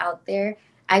myself out there,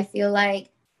 I feel like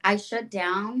I shut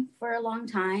down for a long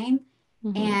time.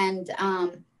 Mm-hmm.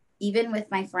 And even with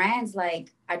my friends,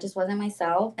 like, I just wasn't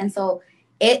myself. And so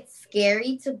it's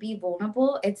scary to be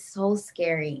vulnerable. It's so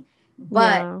scary.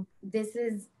 But Yeah. this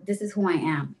is who I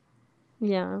am.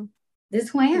 Yeah. This is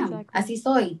who I am. Exactly. Así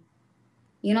soy.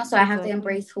 So I have to Exactly.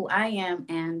 embrace who I am,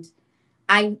 and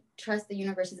I trust the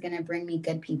universe is going to bring me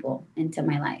good people into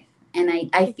my life. And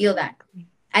I feel that. Exactly.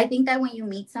 I think that when you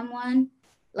meet someone,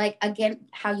 like, again,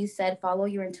 how you said, follow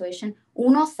your intuition,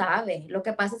 uno sabe. Lo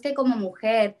que pasa es que como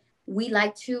mujer, we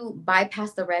like to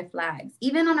bypass the red flags.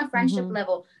 Even on a friendship Mm-hmm.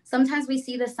 level, sometimes we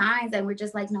see the signs and we're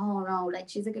just like, no, no, like,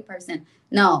 she's a good person.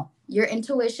 No, your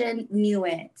intuition knew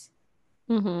it.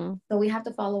 Mm-hmm. So we have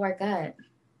to follow our gut.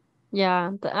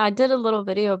 Yeah, I did a little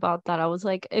video about that. I was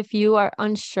like, if you are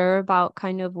unsure about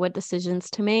kind of what decisions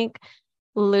to make,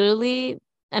 literally,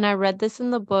 and I read this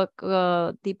in the book,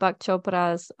 Deepak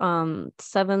Chopra's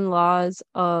Seven Laws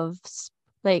of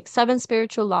like Seven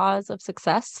Spiritual Laws of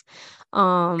Success.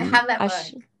 I have that I book.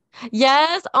 sh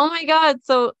Yes, oh my God.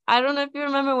 So I don't know if you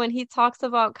remember when he talks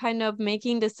about kind of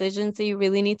making decisions that you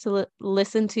really need to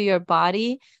listen to your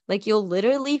body. Like you'll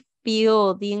literally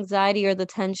feel the anxiety or the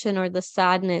tension or the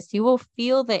sadness. You will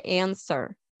feel the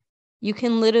answer. You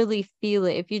can literally feel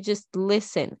it if you just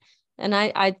listen. And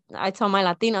I tell my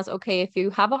Latinas, okay, if you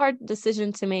have a hard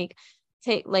decision to make,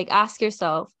 ask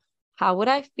yourself, how would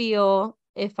I feel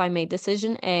if I made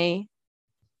decision A?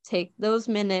 Take those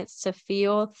minutes to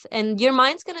feel, and your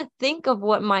mind's going to think of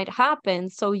what might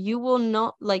happen. So you will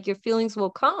know, like your feelings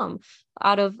will come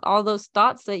out of all those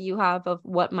thoughts that you have of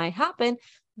what might happen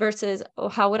versus, oh,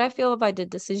 how would I feel if I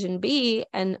did decision B?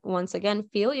 And once again,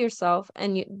 feel yourself,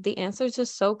 and the answer is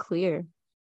just so clear.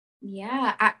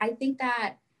 Yeah, I think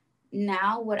that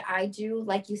now what I do,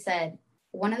 like you said,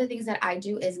 one of the things that I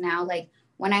do is now, like,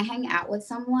 when I hang out with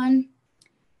someone,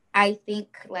 I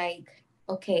think, like,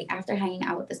 okay, after hanging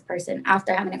out with this person,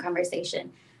 after having a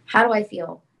conversation, how do I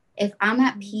feel? If I'm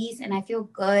at peace and I feel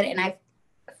good and I've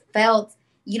felt,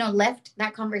 left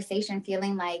that conversation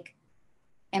feeling like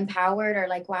empowered or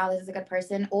like, wow, this is a good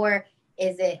person, or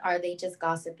are they just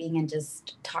gossiping and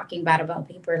just talking bad about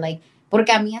people? Like, porque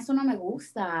a mí eso no me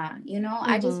gusta,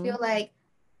 I just Mm-hmm. feel like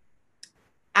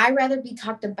I'd rather be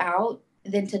talked about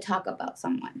than to talk about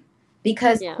someone,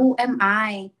 because Yeah. who am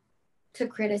I to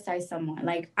criticize someone?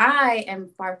 Like, I am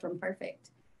far from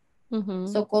perfect. Mm-hmm.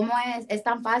 So como es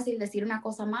tan fácil decir una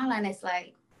cosa mala, and it's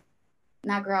like,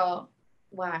 nah, girl,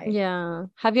 why? Yeah.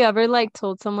 Have you ever like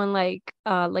told someone like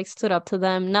stood up to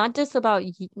them, not just about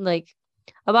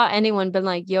about anyone, but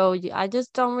like, yo, I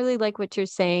just don't really like what you're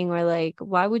saying, or like,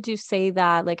 why would you say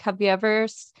that? Like, have you ever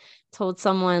told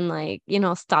someone like,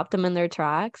 stop them in their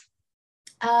tracks?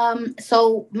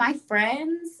 So my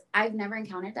friends, I've never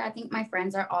encountered that. I think my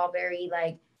friends are all very,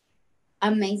 like,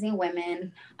 amazing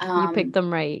women. You picked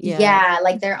them right. Yes. Yeah,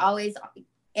 like, they're always,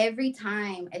 every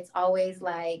time it's always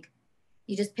like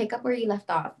you just pick up where you left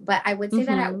off. But I would say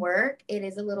that at Mm-hmm. work it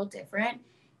is a little different,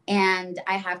 and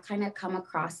I have kind of come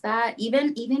across that,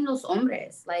 even los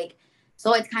hombres, like,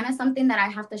 so it's kind of something that I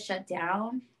have to shut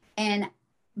down. And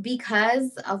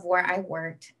because of where I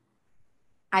worked,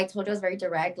 I told you I was very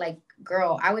direct. Like,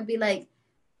 girl, I would be like,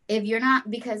 if you're not,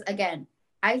 because again,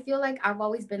 I feel like I've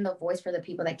always been the voice for the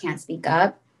people that can't speak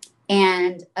up.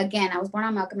 And again, I was born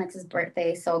on Malcolm X's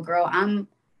birthday, so girl, I'm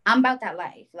about that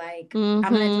life. Like, I'm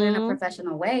gonna do it in a Mm-hmm.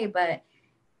 professional way, but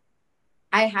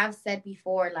I have said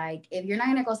before, like, if you're not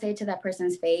gonna go say it to that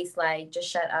person's face, like, just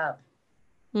shut up.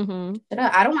 Mm-hmm. Shut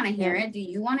up. I don't want to hear Yeah. it. Do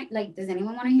you want it? Like, does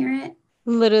anyone want to hear it?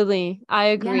 Literally, I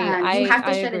agree. Yeah, you I have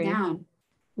to I shut it agree. down.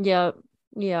 Yep.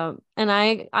 Yeah. And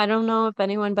I don't know if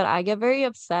anyone, but I get very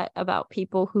upset about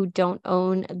people who don't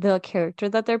own the character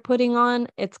that they're putting on.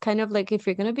 It's kind of like if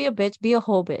you're gonna be a bitch, be a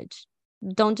whole bitch.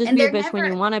 Don't just And be a they're bitch when you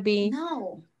never, wanna be.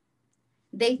 no,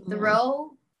 they Yeah.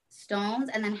 throw stones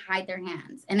and then hide their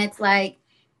hands. And it's like,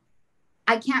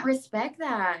 I can't respect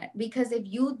that because if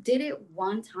you did it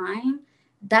one time,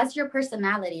 that's your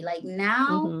personality. Like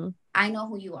now, Mm-hmm. I know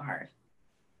who you are.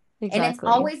 And it's Exactly.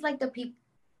 always like the people,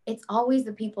 it's always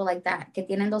the people like that que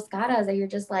tienen dos caras that you're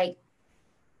just like,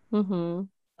 Mm-hmm.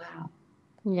 wow.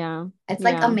 Yeah. It's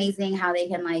like Yeah. amazing how they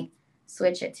can like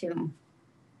switch it too.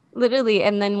 Literally.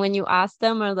 And then when you ask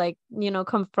them or like,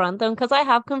 confront them, because I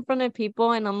have confronted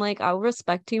people and I'm like, I'll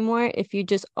respect you more if you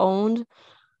just owned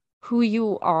who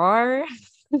you are.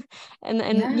 And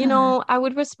Yeah. I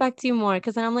would respect you more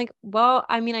because then I'm like, well,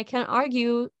 I mean, I can't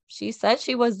argue. She said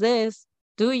she was this.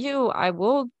 Do you? I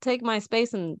will take my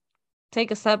space and take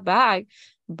a step back,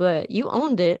 but you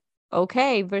owned it.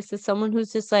 Okay, versus someone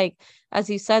who's just like, as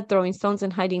you said, throwing stones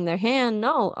and hiding their hand.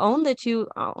 No, own that you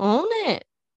own it.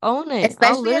 Own it. I'll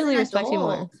Especially as an literally respect you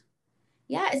more. adult.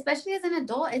 Yeah, especially as an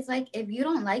adult. It's like if you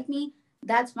don't like me,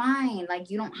 that's fine. Like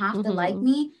you don't have to like Mm-hmm.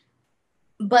 me,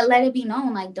 but let it be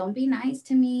known. Like don't be nice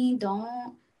to me.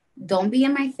 Don't be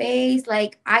in my face.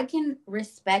 Like I can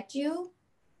respect you.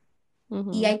 Y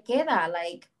Mm-hmm. ahí queda.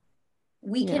 Like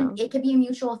we can Yeah. it could be a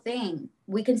mutual thing.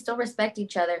 We can still respect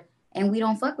each other and we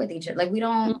don't fuck with each other. Like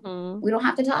Mm-hmm. we don't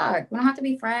have to talk. We don't have to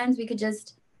be friends. We could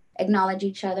just acknowledge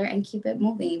each other and keep it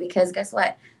moving because guess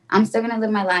what? I'm still gonna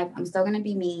live my life. I'm still gonna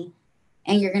be me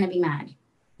and you're gonna be mad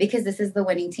because this is the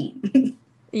winning team.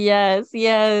 Yes,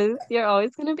 yes. You're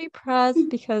always gonna be pressed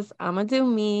because I'ma do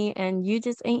me and you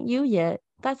just ain't you yet.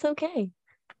 That's okay.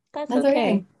 That's That's okay.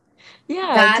 okay.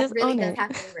 Yeah, God just really own does it.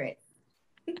 have favorites.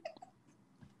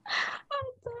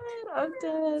 I'm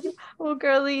dead. Well,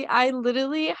 girly, I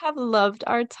literally have loved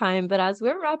our time, but as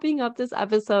we're wrapping up this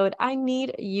episode, I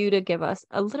need you to give us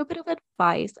a little bit of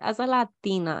advice as a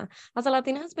Latina. As a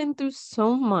Latina has been through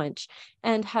so much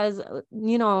and has,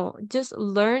 just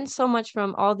learned so much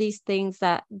from all these things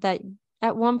that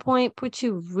at one point put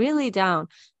you really down.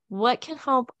 What can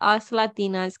help us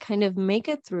Latinas kind of make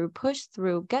it through, push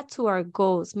through, get to our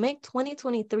goals, make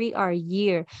 2023 our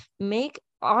year, make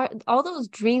all those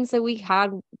dreams that we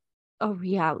had a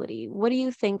reality? What do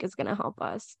you think is going to help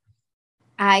us?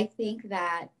 I think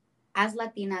that as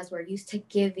Latinas, we're used to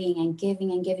giving and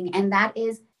giving and giving, and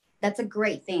that's a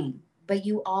great thing. But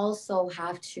you also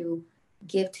have to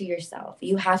give to yourself.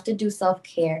 You have to do self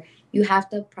care. You have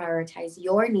to prioritize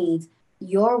your needs,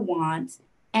 your wants,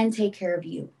 and take care of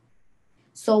you.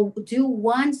 So do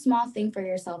one small thing for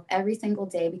yourself every single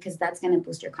day because that's going to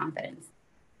boost your confidence.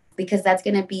 Because that's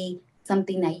going to be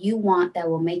something that you want that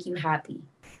will make you happy.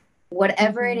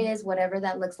 Whatever it Mm-hmm. is, whatever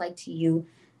that looks like to you,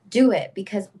 do it.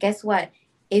 Because guess what?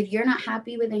 If you're not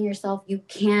happy within yourself, you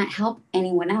can't help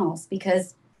anyone else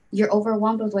because you're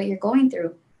overwhelmed with what you're going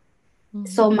through. Mm-hmm.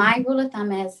 So, my rule of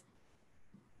thumb is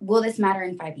will this matter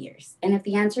in 5 years? And if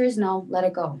the answer is no, let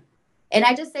it go. And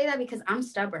I just say that because I'm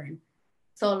stubborn.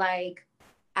 So, like,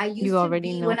 I You used to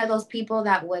already be know. one of those people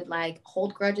that would like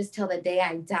hold grudges till the day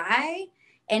I die.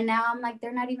 And now I'm like,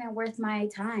 they're not even worth my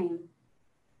time.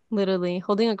 Literally,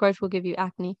 holding a grudge will give you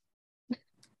acne.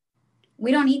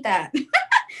 We don't need that.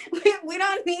 We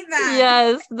don't need that.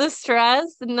 Yes, the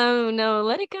stress. No, no,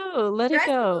 let it go. Let it Stress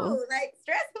go. who? Like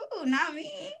stress who? Not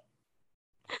me.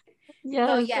 So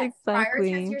Yes, yes, prioritize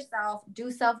exactly. yourself,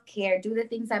 do self-care, do the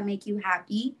things that make you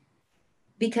happy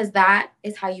because that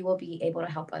is how you will be able to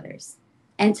help others.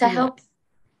 And to help Yes.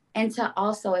 and to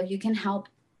also if you can help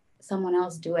someone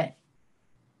else do it.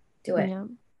 Do it. Yeah.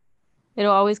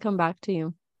 It'll always come back to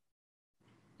you.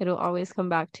 It'll always come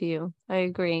back to you. I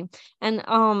agree. And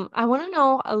I want to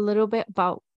know a little bit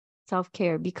about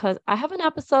self-care because I have an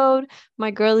episode,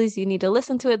 my girlies, you need to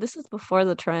listen to it. This is before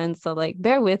the trend, so like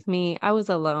bear with me. I was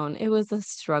alone. It was a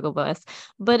struggle bus,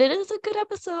 but it is a good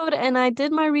episode and I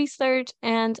did my research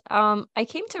and I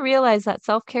came to realize that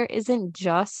self-care isn't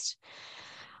just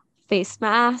face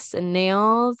masks and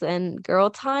nails and girl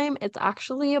time. It's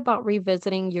actually about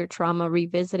revisiting your trauma,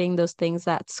 revisiting those things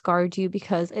that scarred you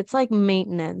because it's like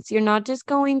maintenance. You're not just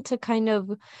going to kind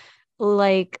of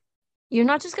like you're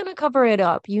not just going to cover it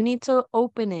up. You need to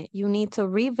open it. You need to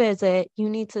revisit. You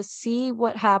need to see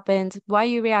what happened, why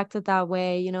you reacted that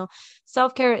way.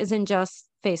 Self-care isn't just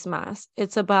face masks.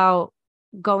 It's about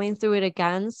going through it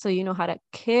again so you know how to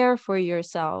care for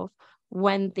yourself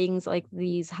when things like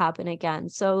these happen again.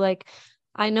 So like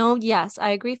I know, yes, I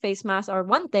agree face masks are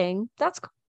one thing. That's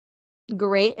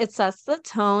great. It sets the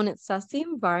tone, it sets the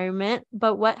environment,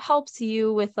 but what helps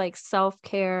you with like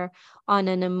self-care on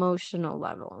an emotional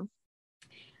level?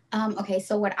 Okay,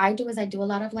 so what I do is I do a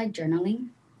lot of like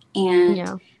journaling, and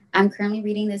Yeah. I'm currently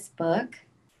reading this book,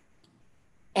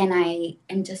 and I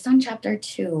am just on chapter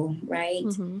 2, right?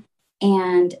 Mm-hmm.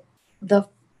 And the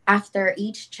after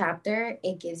each chapter,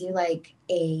 it gives you like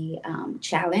a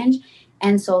challenge,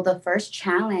 and so the first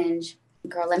challenge,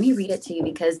 girl, let me read it to you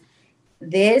because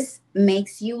this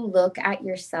makes you look at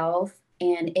yourself,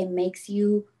 and it makes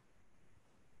you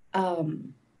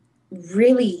um,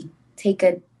 really take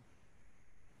a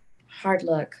hard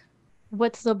look.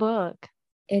 What's the book?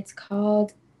 It's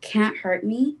called Can't Hurt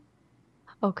Me.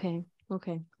 Okay.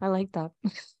 Okay. I like that.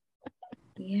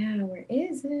 Yeah, where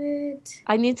is it?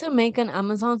 I need to make an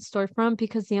Amazon storefront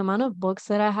because the amount of books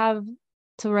that I have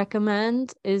to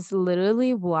recommend is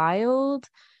literally wild,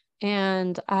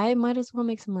 and I might as well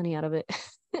make some money out of it.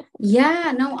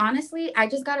 Yeah, no, honestly, I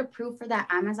just got approved for that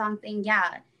Amazon thing.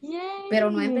 Yeah, pero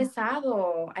no he Yay!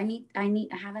 empezado.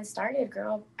 I haven't started,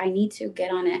 girl. I need to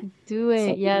get on it. Do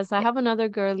So, it. Yes, I have another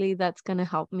girly that's gonna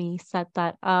help me set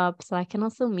that up so I can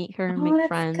also meet her and oh, make that's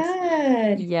friends.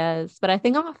 good. Yes, but I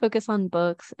think I'm gonna focus on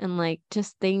books and like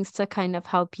just things to kind of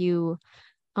help you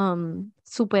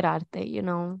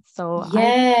superarte. So I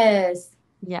Yes.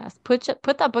 yes, put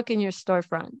that book in your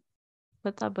storefront.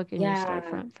 Put that book in your Yeah.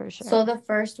 storefront for So sure. the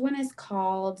first one is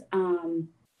called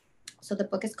so the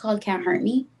book is called Can't Hurt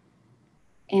Me.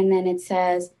 And then it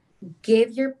says,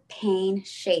 give your pain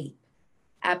shape,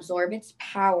 absorb its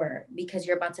power because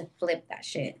you're about to flip that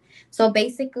shit. So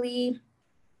basically,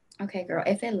 okay, girl,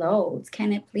 if it loads,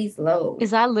 can it please load?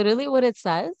 Is that literally what it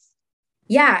says?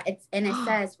 Yeah, it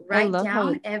says I write love how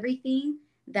down it everything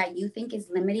that you think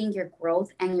is limiting your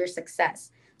growth and your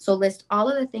success. So list all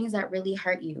of the things that really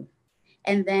hurt you.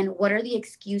 And then what are the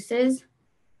excuses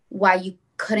why you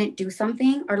couldn't do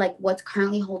something, or like what's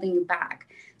currently holding you back?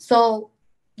 So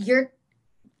you're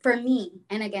for me,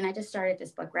 and again, I just started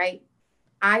this book, right?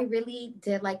 I really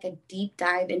did like a deep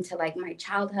dive into like my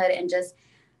childhood and just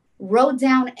wrote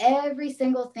down every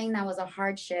single thing that was a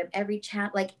hardship, every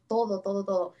chat, like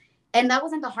todo. And that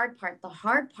wasn't the hard part. The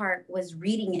hard part was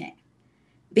reading it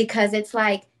because it's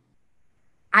like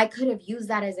I could have used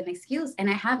that as an excuse and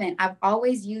I haven't. I've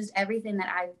always used everything that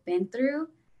I've been through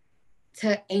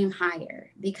to aim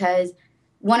higher because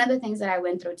one of the things that I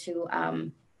went through too,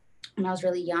 when I was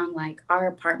really young, like our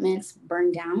apartments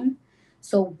burned down.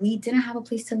 So we didn't have a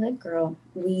place to live, girl.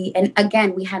 And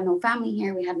again, we had no family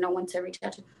here. We had no one to reach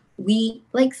out to. We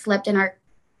like slept in our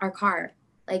car.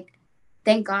 Like,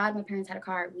 thank God my parents had a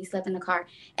car. We slept in the car.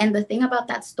 And the thing about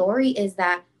that story is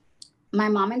that my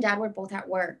mom and dad were both at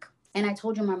work. And I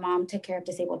told you my mom took care of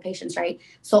disabled patients, right?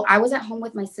 So I was at home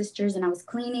with my sisters and I was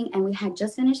cleaning and we had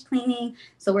just finished cleaning.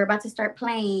 So we're about to start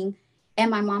playing.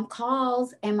 And my mom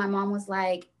calls and my mom was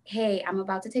like, hey, I'm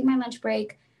about to take my lunch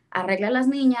break. Arregla las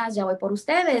niñas, ya voy por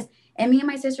ustedes. And me and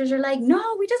my sisters are like,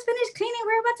 no, we just finished cleaning.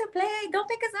 We're about to play. Don't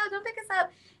pick us up. Don't pick us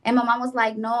up. And my mom was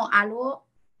like, no, algo,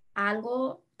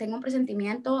 tengo un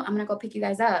presentimiento. I'm going to go pick you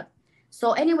guys up.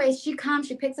 So, anyways, she comes,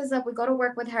 she picks us up. We go to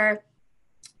work with her.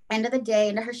 End of the day,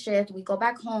 end of her shift, we go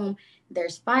back home.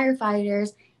 There's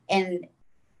firefighters and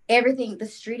everything. The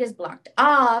street is blocked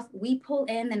off. We pull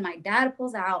in, then my dad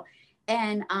pulls out,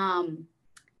 and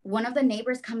one of the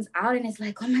neighbors comes out and is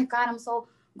like, "Oh my God, I'm so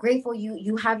grateful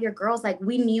you have your girls. Like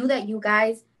we knew that you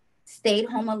guys stayed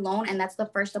home alone, and that's the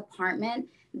first apartment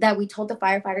that we told the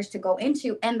firefighters to go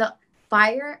into, and the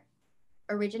fire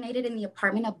originated in the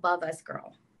apartment above us,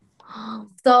 girl."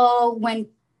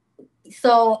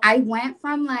 So I went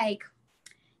from like,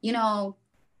 you know,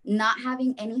 not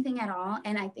having anything at all.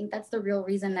 And I think that's the real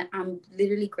reason that I'm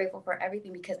literally grateful for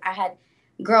everything because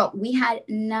girl, we had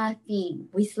nothing.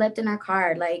 We slept in our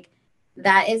car. Like,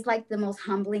 that is like the most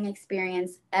humbling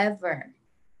experience ever.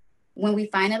 When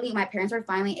my parents were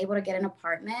finally able to get an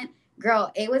apartment.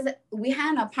 Girl, we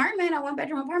had an apartment, a 1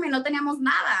 bedroom apartment. No teníamos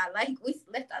nada. Like, we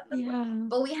slept on the floor, yeah.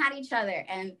 but we had each other.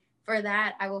 And for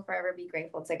that, I will forever be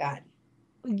grateful to God.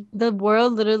 The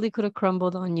world literally could have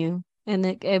crumbled on you and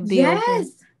it'd be over.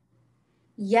 Yes.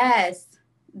 Yes.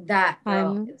 That girl,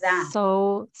 I'm that.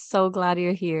 so glad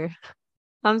you're here.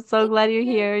 I'm so Thank glad you're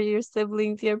you. here. Your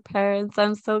siblings, your parents.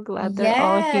 I'm so glad they're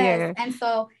all Yes. here. And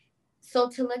so So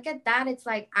to look at that, it's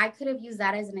like I could have used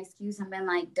that as an excuse and been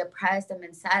like depressed and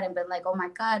been sad and been like, oh my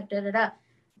God, da da da.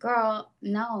 Girl,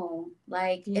 no.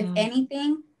 Like, if Yeah.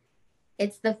 anything,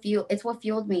 it's the fuel, it's what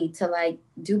fueled me to like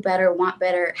do better, want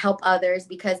better, help others.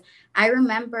 Because I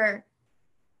remember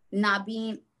not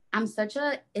being, I'm such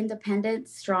a independent,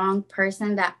 strong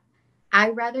person that I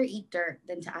rather eat dirt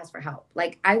than to ask for help.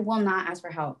 Like, I will not ask for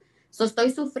help. So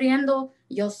estoy sufriendo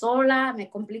yo sola, me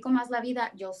complico más la vida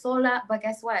yo sola. But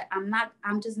guess what?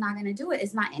 I'm just not gonna do it.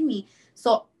 It's not in me.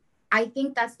 So I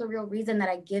think that's the real reason that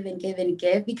I give and give and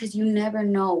give, because you never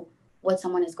know what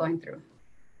someone is going through.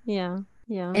 Yeah.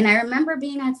 Yeah. And I remember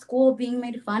being at school being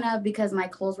made fun of because my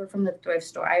clothes were from the thrift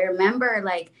store. I remember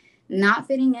like not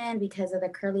fitting in because of the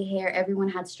curly hair. Everyone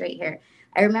had straight hair.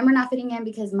 I remember not fitting in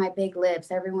because my big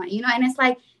lips. Everyone, and it's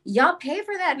like y'all pay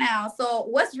for that now. So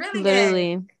what's really good?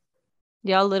 Literally.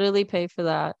 Y'all literally pay for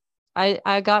that.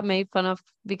 I got made fun of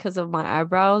because of my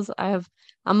eyebrows.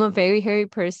 I'm a very hairy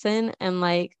person, and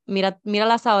like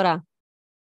míralas ahora.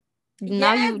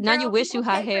 Yes, Now you girl, wish you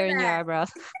people had pay for hair in your that.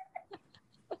 eyebrows.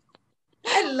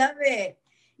 I love it.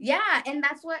 Yeah, and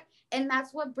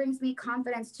that's what brings me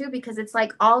confidence too, because it's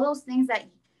like all those things that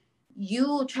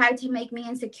you tried to make me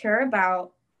insecure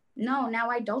about. No, now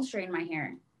I don't straighten my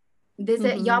hair.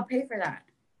 Visit, y'all Hmm. pay for that.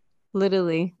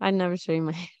 Literally. I never show you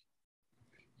my hair.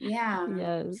 Yeah.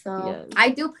 Yes, So yes. I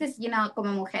do, because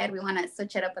como mujer, we want to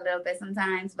switch it up a little bit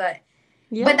sometimes, but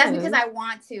that's because Yes. I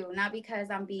want to, not because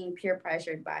I'm being peer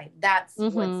pressured by. That's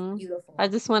what's Mm-hmm. I beautiful.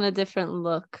 just want a different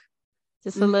look.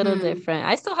 Just a little Mm-hmm. different.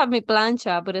 I still have my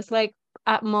plancha, but it's like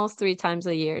at most 3 times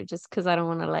a year, just because I don't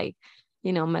want to like,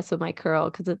 mess with my curl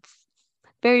because it's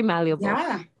very malleable.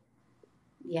 Yeah.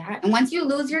 Yeah. And once you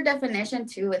lose your definition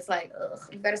too, it's like, ugh,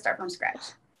 you got to start from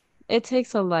scratch. It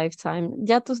takes a lifetime.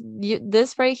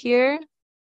 This right here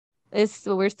is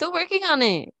we're still working on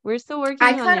it. We're still I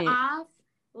working on cut it. off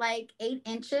like 8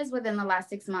 inches within the last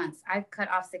 6 months. I've cut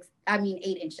off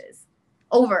 8 inches.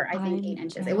 Over, I think, I'm 8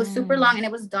 inches. It was super long dead. and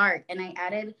it was dark. And I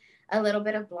added a little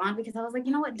bit of blonde because I was like,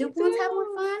 you know what? Me Do blondes have more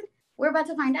too. fun? We're about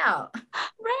to find out.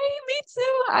 Right, me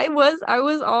too. I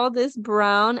was all this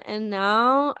brown and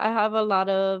now I have a lot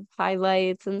of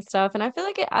highlights and stuff and I feel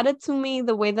like it added to me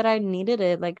the way that I needed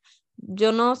it. Like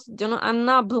I'm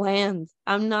not bland.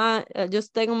 I'm not, yo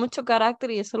tengo mucho carácter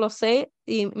y eso lo sé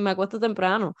y me acuesto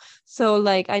temprano. So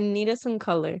like I needed some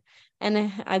color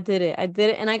and I did it. I did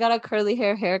it and I got a curly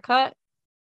haircut.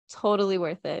 Totally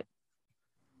worth it.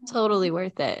 Totally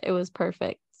worth it. It was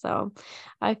perfect. So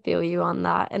I feel you on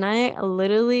that. And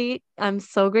I'm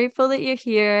so grateful that you're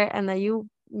here and that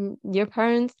your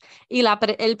parents, el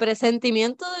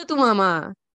presentimiento de tu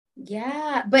mamá.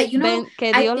 Yeah. But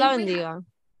Que I Dios la think bendiga.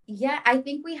 I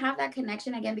think we have that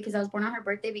connection again because I was born on her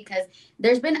birthday, because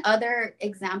there's been other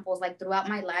examples like throughout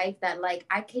my life that, like,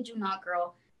 I kid you not,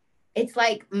 girl, it's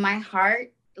like my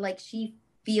heart, like, she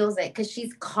feels it because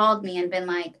she's called me and been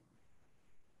like,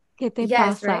 ¿Qué te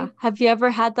yes, right? pasa? Have you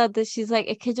ever had that she's like,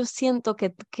 es que yo siento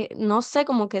que no sé,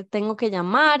 como que tengo que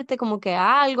llamarte, como que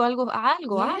Yeah. algo, y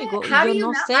How do yo you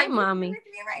no know? Are sé, you here mami. with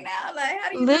me right now? Like, how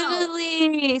do you know?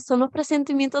 Literally, son los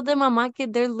presentimientos de mamá que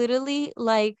they're literally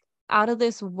like out of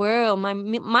this world. My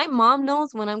mom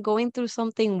knows when I'm going through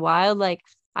something wild. Like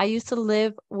I used to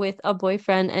live with a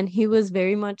boyfriend and he was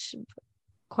very much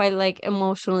quite like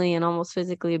emotionally and almost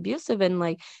physically abusive and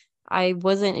like I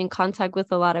wasn't in contact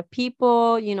with a lot of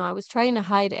people, I was trying to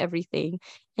hide everything.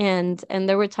 And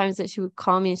there were times that she would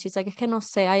call me and she's like, es que no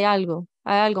sé, hay algo,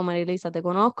 María Elisa, te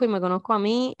conozco y me conozco a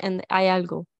mí and hay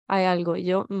algo. Y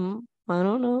yo, I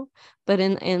don't know. But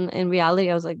in reality,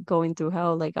 I was like going through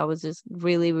hell. Like I was just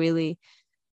really, really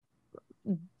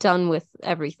done with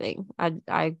everything. And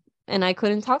I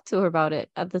couldn't talk to her about it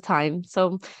at the time.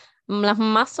 So las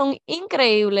mamás son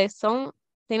increíbles,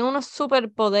 tienen unos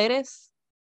superpoderes,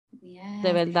 de Yes.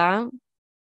 verdad.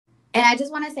 And I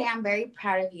just want to say I'm very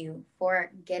proud of you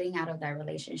for getting out of that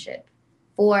relationship,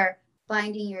 for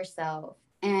finding yourself,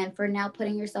 and for now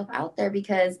putting yourself out there,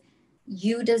 because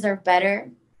you deserve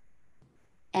better.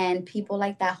 And people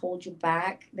like that hold you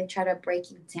back. They try to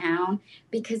break you down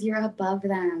because you're above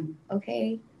them.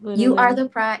 Okay. You are Literally. the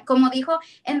prize. Como dijo,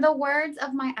 in the words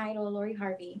of my idol, Lori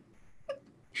Harvey,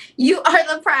 you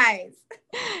are the prize.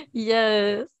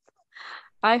 Yes.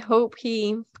 I hope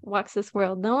he walks this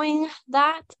world knowing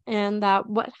that and that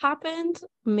what happened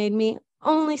made me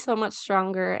only so much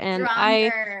stronger. And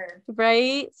Stronger.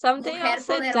 right, someday I'll Mujer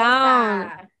sit down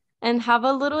poderosa. and have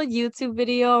a little YouTube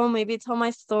video, maybe tell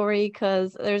my story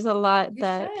because there's a lot You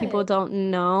that people should. don't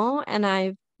know. And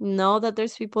I know that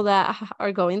there's people that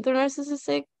are going through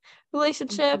narcissistic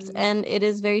relationships Mhm. and it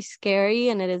is very scary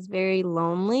and it is very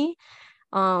lonely.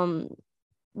 Um,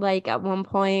 Like at one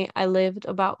point, I lived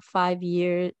about 5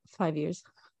 years, 5 years,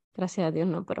 gracias a Dios,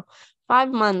 no, pero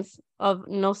 5 months of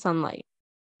no sunlight,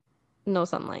 no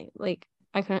sunlight. Like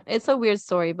I couldn't, it's a weird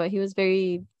story, but he was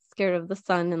very scared of the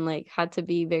sun and like had to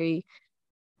be very,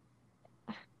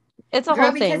 it's a Girl,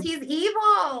 whole because thing. he's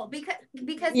evil.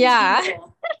 Because he's Yeah.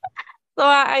 evil. So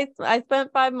I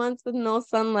spent 5 months with no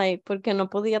sunlight porque no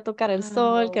podía tocar el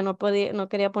sol, que Oh. no podía, no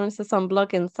quería ponerse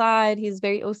sunblock inside. He's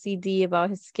very OCD about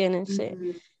his skin and shit.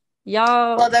 Mhm.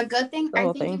 Y'all, Well, the good thing, the I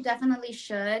whole think thing. you definitely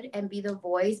should and be the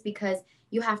voice because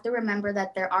you have to remember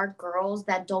that there are girls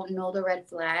that don't know the red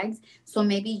flags. So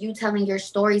maybe you telling your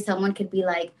story, someone could be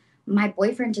like, "My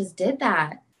boyfriend just did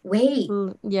that. Wait,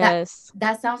 that Yes,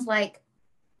 that sounds like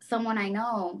someone I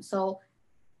know." So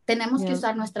tenemos que yeah,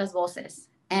 usar nuestras voces.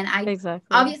 And I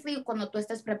exactly. obviously cuando tú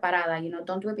estés preparada,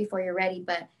 don't do it before you're ready,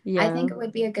 but I Yeah, think it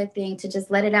would be a good thing to just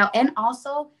let it out. And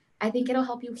also, I think it'll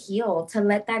help you heal to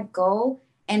let that go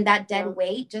and that yeah, dead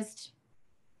weight just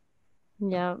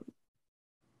yeah.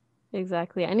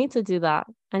 Exactly. I need to do that.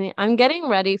 I'm getting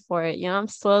ready for it. I'm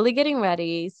slowly getting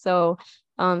ready. So,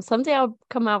 someday I'll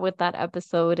come out with that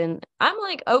episode and I'm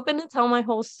like open to tell my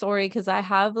whole story because I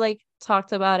have like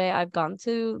talked about it. I've gone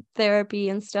to therapy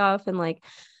and stuff and like,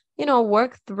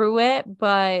 work through it,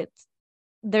 but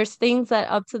there's things that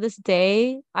up to this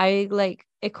day, I like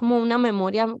it como una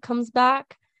memoria comes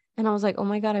back and I was like, "Oh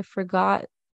my God, I forgot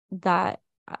that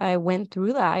I went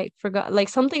through that. I forgot like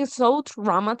something so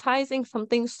traumatizing,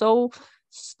 something so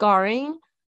scarring.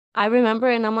 I remember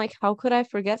and I'm like, how could I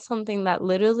forget something that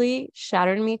literally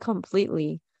shattered me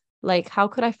completely? Like, how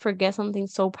could I forget something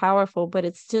so powerful? But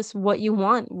it's just what you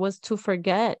want was to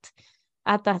forget.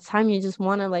 At that time, you just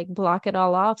want to like block it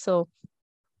all off. So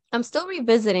I'm still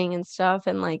revisiting and stuff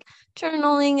and like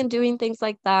journaling and doing things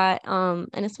like that. And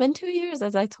it's been 2 years,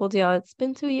 as I told you, it's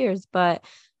been 2 years, but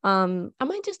I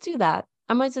might just do that.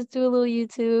 I might just do a little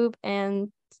YouTube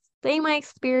and say my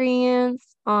experience,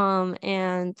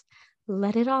 and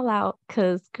let it all out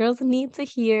because girls need to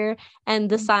hear and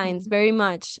the signs Mhm. very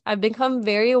much. I've become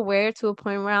very aware to a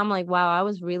point where I'm like, wow, I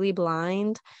was really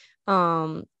blind.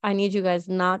 I need you guys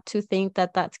not to think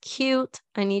that that's cute.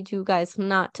 I need you guys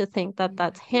not to think that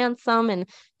that's handsome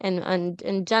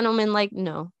and gentlemen like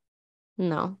no.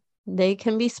 No. They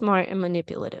can be smart and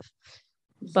manipulative.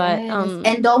 But Yes.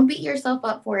 And don't beat yourself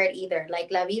up for it either. Like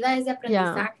la vida es de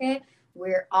yeah. aprendizaje.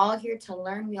 We're all here to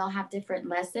learn. We all have different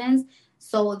lessons.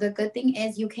 So the good thing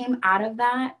is you came out of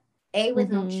that, A, with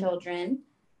no Mhm. children.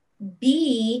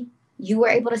 B, you were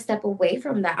able to step away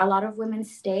from that. A lot of women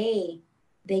stay,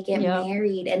 they get Yep.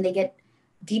 married, and they get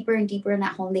deeper and deeper in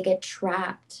that hole and they get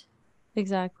trapped, you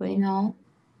Exactly. know?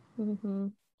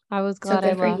 Mhm. I was So glad I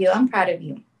good for you. left. I'm proud of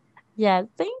you. Yeah,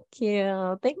 thank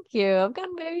you. Thank you. I've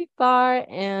gone very far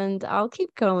and I'll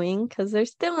keep going because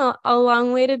there's still a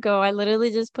long way to go. I literally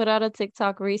just put out a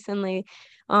TikTok recently,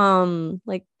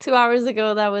 like 2 hours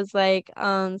ago that was like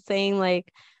saying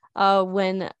like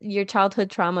when your childhood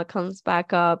trauma comes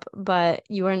back up, but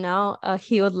you are now a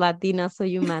healed Latina, so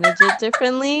you manage it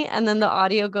differently. And then the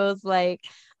audio goes like,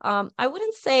 I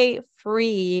wouldn't say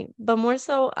free, but more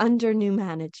so under new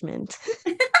management.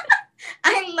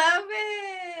 I love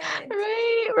it.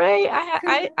 Right,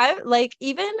 right. I like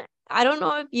even I don't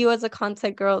know if you as a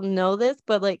content girl know this,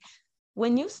 but like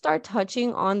when you start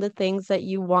touching on the things that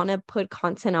you want to put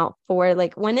content out for,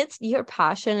 like when it's your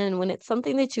passion and when it's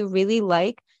something that you really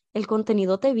like, el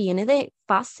contenido te viene de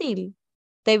fácil.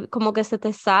 Te como que se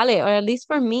te sale, or at least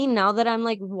for me now that I'm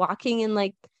like walking in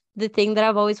like the thing that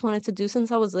I've always wanted to do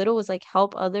since I was little was like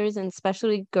help others and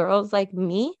especially girls like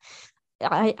me.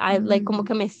 I like como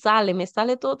que Mhm. me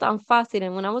sale todo tan fácil.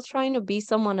 And when I was trying to be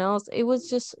someone else, it was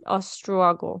just a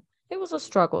struggle. It was a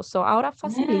struggle. So ahora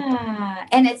facilito. Yeah.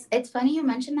 And it's funny you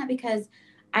mentioned that because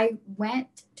I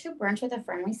went to brunch with a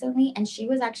friend recently and she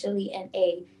was actually in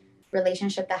a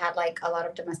relationship that had like a lot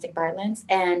of domestic violence.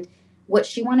 And what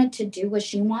she wanted to do was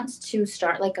she wants to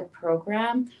start like a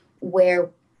program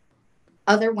where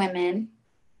other women,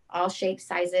 all shapes,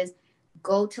 sizes,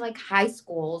 go to like high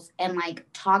schools and like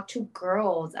talk to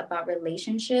girls about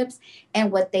relationships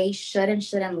and what they should and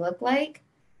shouldn't look like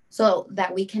so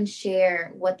that we can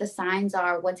share what the signs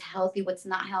are, what's healthy, what's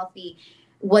not healthy,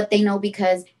 what they know.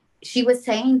 Because she was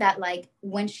saying that like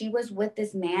when she was with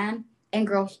this man and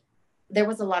girl, there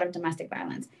was a lot of domestic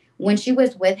violence. When she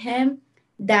was with him,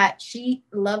 that she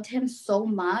loved him so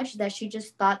much that she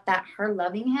just thought that her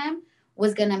loving him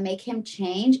was going to make him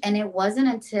change. And it wasn't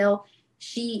until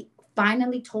she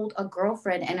finally told a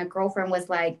girlfriend, and a girlfriend was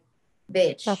like,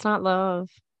 That's bitch, not love.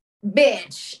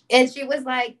 bitch. And she was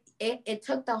like, it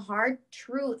took the hard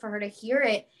truth for her to hear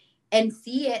it and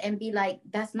see it and be like,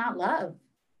 that's not love.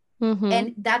 Mm-hmm.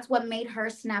 And that's what made her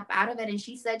snap out of it. And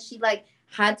she said she like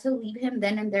had to leave him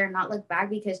then and there, not look back,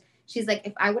 because she's like,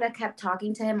 if I would have kept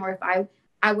talking to him, or if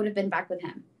I would have been back with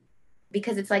him,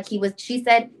 because it's like he was, she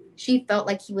said she felt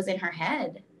like he was in her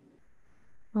head.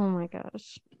 Oh my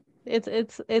gosh.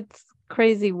 It's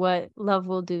crazy what love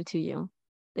will do to you.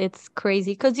 It's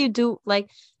crazy because you do like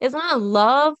it's not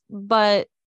love, but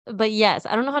yes,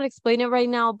 I don't know how to explain it right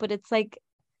now, but it's like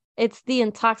it's the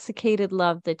intoxicated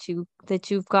love that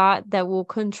you've got that will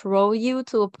control you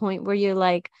to a point where you're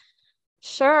like,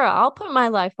 sure, I'll put my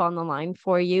life on the line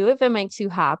for you if it makes you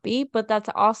happy, but that's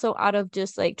also out of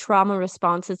just like trauma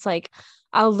response. It's like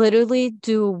I'll literally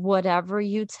do whatever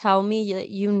you tell me that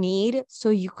you need so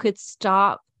you could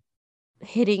stop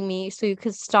hitting me, so you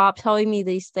could stop telling me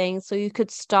these things, so you could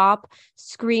stop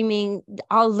screaming.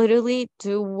 I'll literally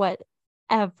do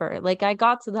whatever. Like I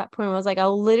got to that point where I was like,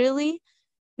 I'll literally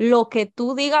lo que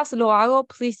tú digas lo hago.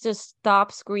 Please just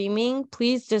stop screaming.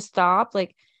 Please just stop.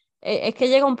 Like es que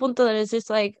llega un punto that it's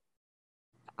just like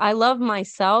I love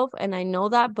myself and I know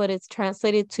that, but it's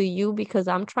translated to you because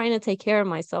I'm trying to take care of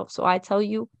myself. So I tell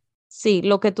you, sí,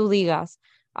 lo que tú digas,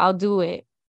 I'll do it.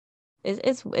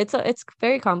 It's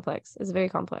very complex. It's very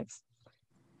complex.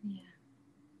 Yeah.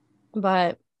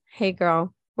 But hey,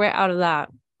 girl, we're out of that.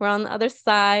 We're on the other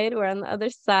side. We're on the other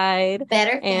side.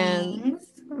 Better And things.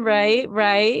 right,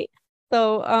 right.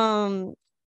 So,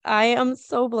 I am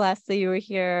so blessed that you were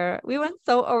here. We went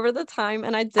so over the time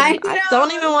and I I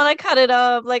don't even know. want to cut it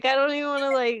up. Like I don't even want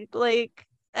to like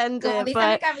end Como it. dice mi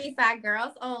But camisa,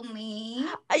 girls only.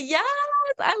 yes,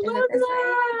 I Is it this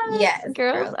way? love Yes, that.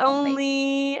 Girls girls only.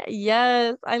 only.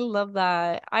 Yes, I love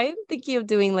that. I'm thinking of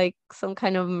doing like some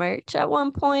kind of merch at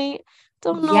one point.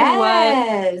 Don't know what,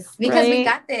 Yes, because we right?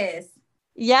 got this.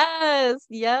 Yes,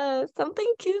 yes.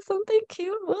 Something cute, something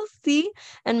cute. We'll see.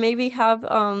 And maybe have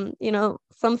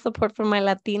some support from my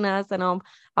Latinas and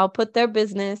I'll put their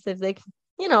business if they can,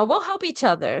 we'll help each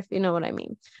other, if you know what I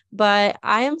mean. But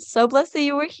I am so blessed that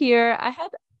you were here. I had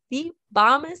the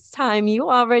bombest time. You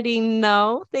already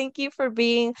know. Thank you for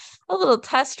being a little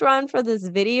test run for this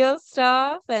video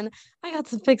stuff. And I got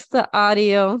to fix the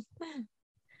audio.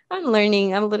 I'm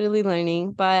learning. I'm literally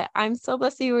learning, but I'm so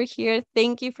blessed that you were here.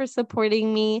 Thank you for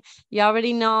supporting me. You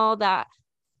already know that,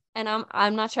 and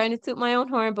I'm not trying to toot my own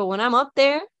horn, but when I'm up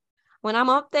there,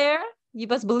 you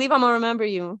best believe I'm gonna remember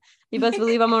you. You best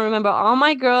believe I'm gonna remember all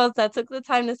my girls that took the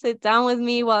time to sit down with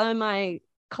me while in my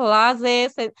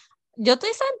classes. Yo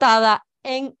estoy sentada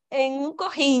en un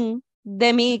cojín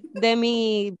de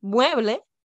mi mueble,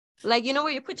 like where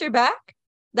you put your back.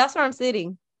 That's where I'm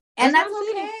sitting. And That's where that's I'm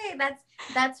sitting. okay.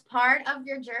 That's part of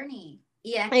your journey.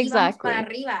 Y aquí vamos para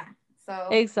Exactly. arriba. So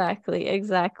Exactly,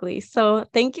 exactly. So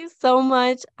thank you so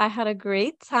much. I had a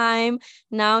great time.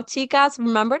 Now, chicas,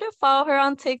 remember to follow her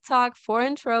on TikTok,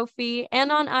 Foreign Trophy,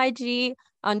 and on IG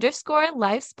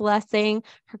 _Life's Blessing.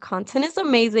 Her content is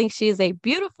amazing. She is a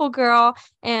beautiful girl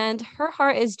and her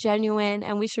heart is genuine,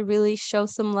 and we should really show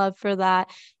some love for that.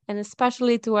 And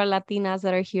especially to our Latinas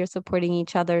that are here supporting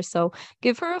each other. So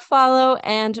give her a follow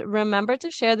and remember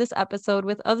to share this episode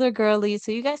with other girlies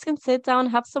so you guys can sit down,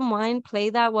 have some wine, play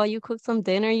that while you cook some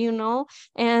dinner,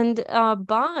 and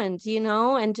bond,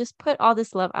 and just put all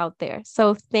this love out there.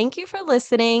 So thank you for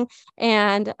listening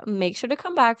and make sure to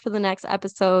come back for the next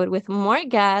episode with more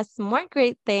guests, more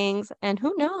great things, and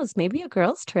who knows, maybe a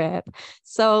girls' trip.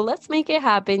 So let's make it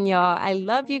happen, y'all. I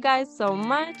love you guys so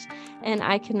much and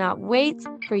I cannot wait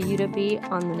for you to be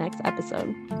on the next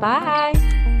episode.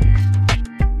 Bye.